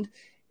 Scotland,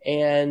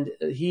 and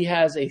he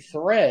has a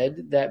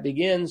thread that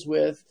begins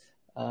with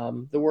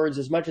the words,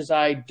 "As much as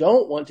I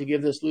don't want to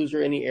give this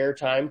loser any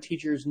airtime,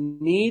 teachers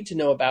need to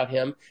know about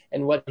him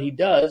and what he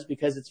does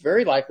because it's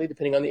very likely,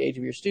 depending on the age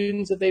of your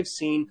students, that they've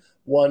seen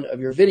one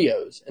of your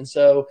videos." And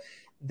so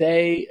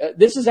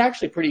this is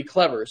actually pretty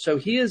clever. So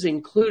he has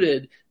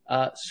included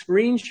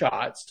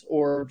screenshots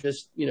or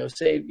just,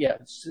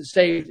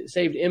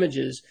 saved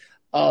images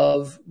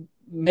of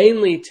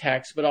mainly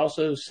text, but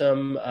also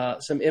some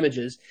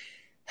images.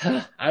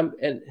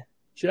 And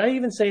should I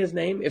even say his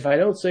name? If I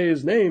don't say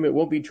his name, it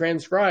won't be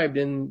transcribed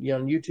in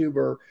on YouTube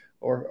or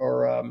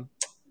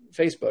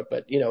Facebook.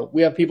 But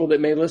we have people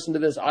that may listen to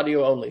this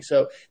audio only.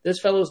 So this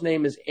fellow's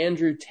name is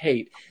Andrew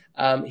Tate.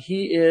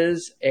 He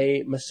is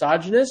a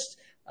misogynist,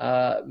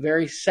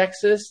 very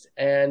sexist,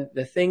 and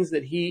the things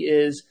that he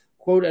is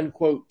quote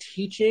unquote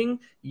teaching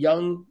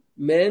young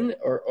men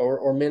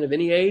or men of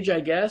any age, I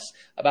guess,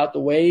 about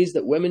the ways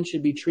that women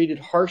should be treated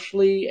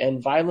harshly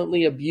and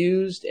violently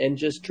abused and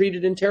just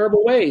treated in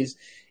terrible ways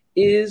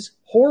is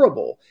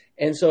horrible.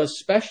 And so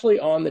especially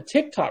on the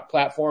TikTok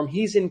platform,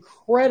 he's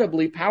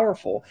incredibly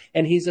powerful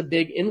and he's a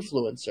big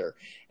influencer.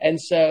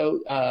 And so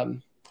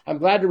I'm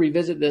glad to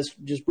revisit this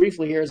just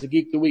briefly here as a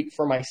Geek of the Week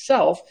for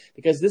myself,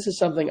 because this is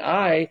something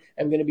I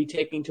am going to be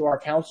taking to our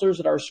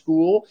counselors at our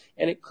school,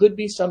 and it could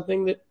be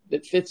something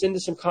that fits into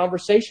some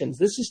conversations.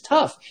 This is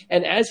tough.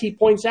 And as he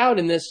points out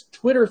in this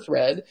Twitter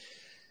thread,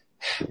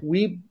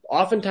 we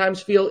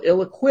oftentimes feel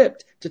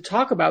ill-equipped to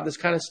talk about this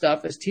kind of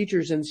stuff as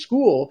teachers in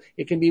school.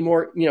 It can be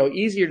more,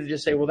 easier to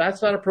just say, well,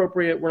 that's not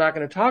appropriate. We're not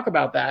going to talk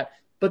about that.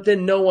 But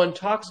then no one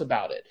talks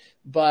about it.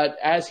 But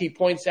as he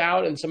points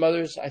out, and some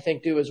others I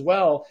think do as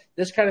well,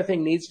 this kind of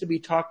thing needs to be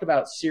talked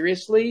about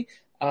seriously.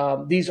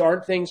 These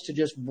aren't things to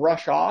just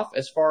brush off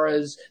as far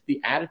as the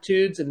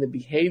attitudes and the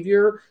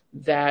behavior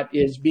that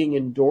is being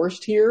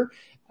endorsed here.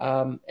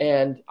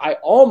 And I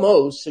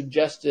almost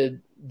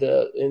suggested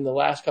in the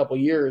last couple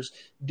of years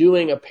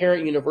doing a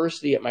parent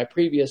university at my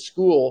previous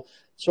school,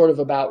 sort of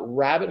about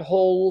rabbit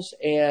holes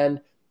and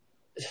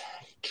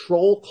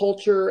troll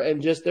culture,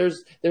 and just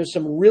there's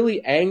some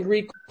really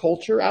angry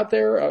culture out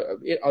there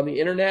on the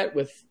internet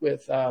with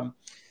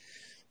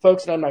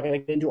folks, and I'm not going to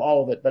get into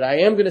all of it, but I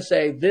am going to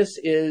say this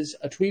is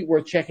a tweet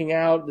worth checking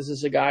out. This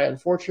is a guy,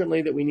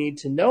 unfortunately, that we need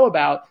to know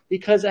about,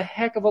 because a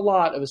heck of a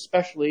lot of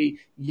especially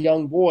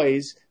young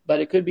boys,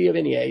 but it could be of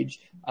any age,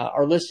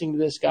 are listening to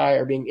this guy,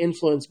 are being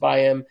influenced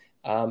by him,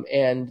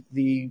 and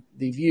the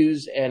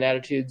views and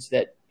attitudes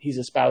that he's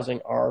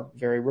espousing are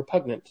very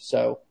repugnant.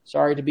 So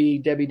sorry to be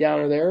Debbie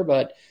Downer there,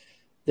 but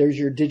there's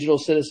your digital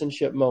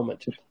citizenship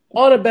moment.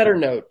 On a better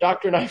note,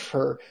 Dr.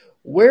 Neiffer,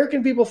 where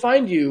can people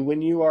find you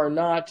when you are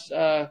not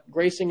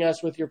gracing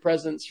us with your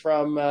presence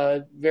from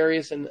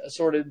various and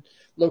assorted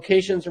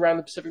locations around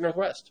the Pacific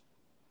Northwest?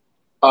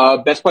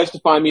 Best place to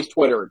find me is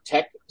Twitter,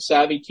 Tech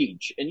Savvy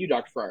Teach. And you,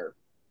 Dr. Fryer?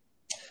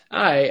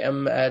 I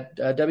am at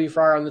W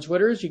Fryer on the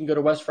Twitters. You can go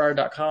to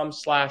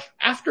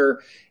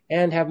westfryer.com/after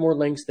and have more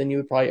links than you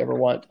would probably ever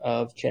want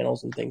of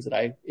channels and things that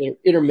I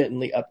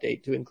intermittently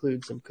update to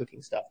include some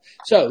cooking stuff.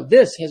 So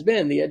this has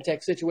been the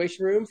EdTech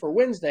Situation Room for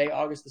Wednesday,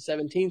 August the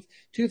 17th,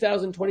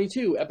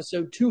 2022,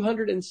 episode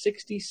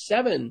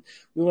 267.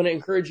 We want to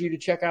encourage you to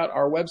check out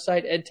our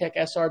website,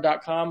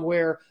 edtechsr.com,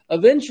 where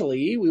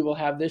eventually we will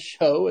have this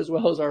show as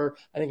well as I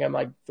think I'm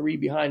like 3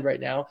 behind right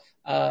now,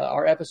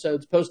 our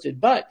episodes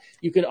posted. But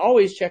you can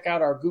always check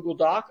out our Google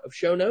Doc of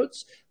show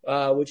notes,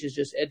 which is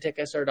just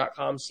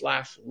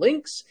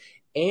edtechsr.com/links.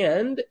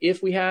 And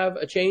if we have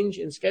a change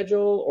in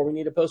schedule or we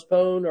need to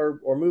postpone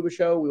or move a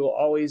show, we will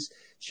always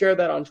share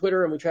that on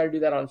Twitter, and we try to do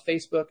that on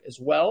Facebook as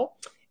well.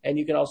 And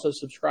you can also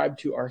subscribe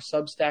to our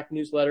Substack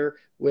newsletter,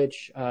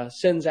 which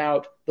sends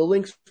out the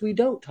links we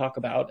don't talk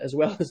about as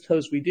well as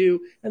those we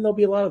do. And there'll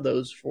be a lot of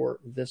those for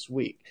this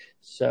week.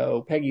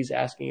 So Peggy's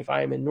asking if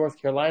I am in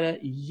North Carolina.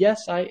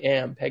 Yes, I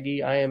am,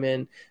 Peggy. I am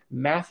in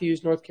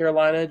Matthews, North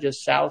Carolina,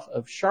 just south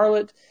of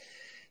Charlotte,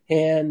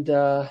 and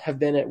have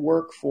been at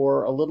work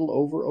for a little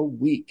over a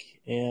week.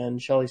 And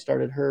Shelley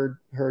started her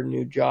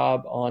new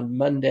job on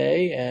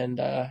Monday and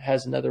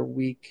has another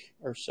week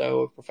or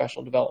so of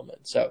professional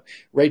development. So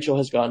Rachel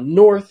has gone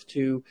north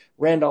to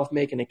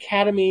Randolph-Macon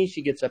Academy.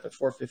 She gets up at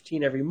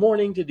 4:15 every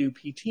morning to do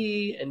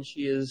PT, and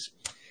she's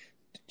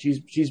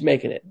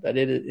making it, but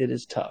it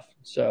is tough.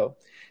 So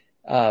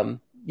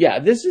yeah,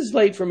 this is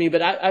late for me,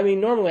 but I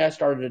mean, normally I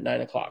started at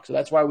 9:00, so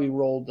that's why we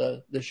rolled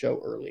the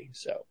show early.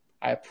 So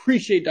I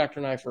appreciate Dr.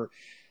 Neiffer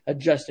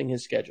adjusting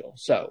his schedule.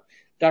 So,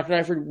 Dr.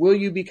 Neiffer, will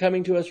you be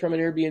coming to us from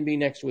an Airbnb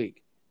next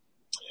week?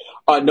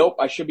 Nope.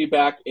 I should be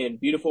back in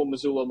beautiful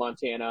Missoula,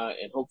 Montana,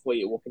 and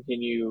hopefully it will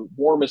continue.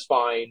 Warm is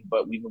fine,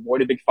 but we've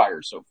avoided big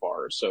fires so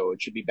far, so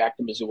it should be back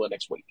to Missoula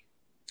next week.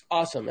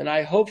 Awesome. And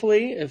I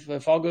hopefully,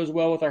 if all goes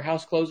well with our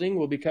house closing,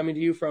 we'll be coming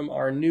to you from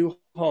our new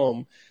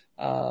home,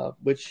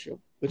 which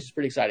is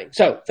pretty exciting.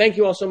 So thank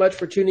you all so much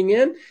for tuning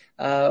in.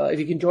 If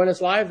you can join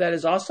us live, that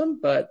is awesome.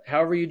 But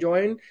however you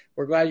join,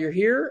 we're glad you're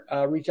here.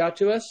 Reach out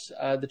to us.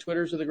 The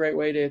Twitters are the great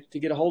way to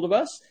get a hold of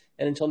us.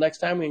 And until next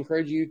time, we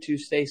encourage you to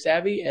stay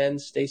savvy and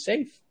stay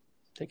safe.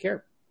 Take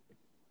care.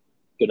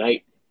 Good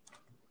night.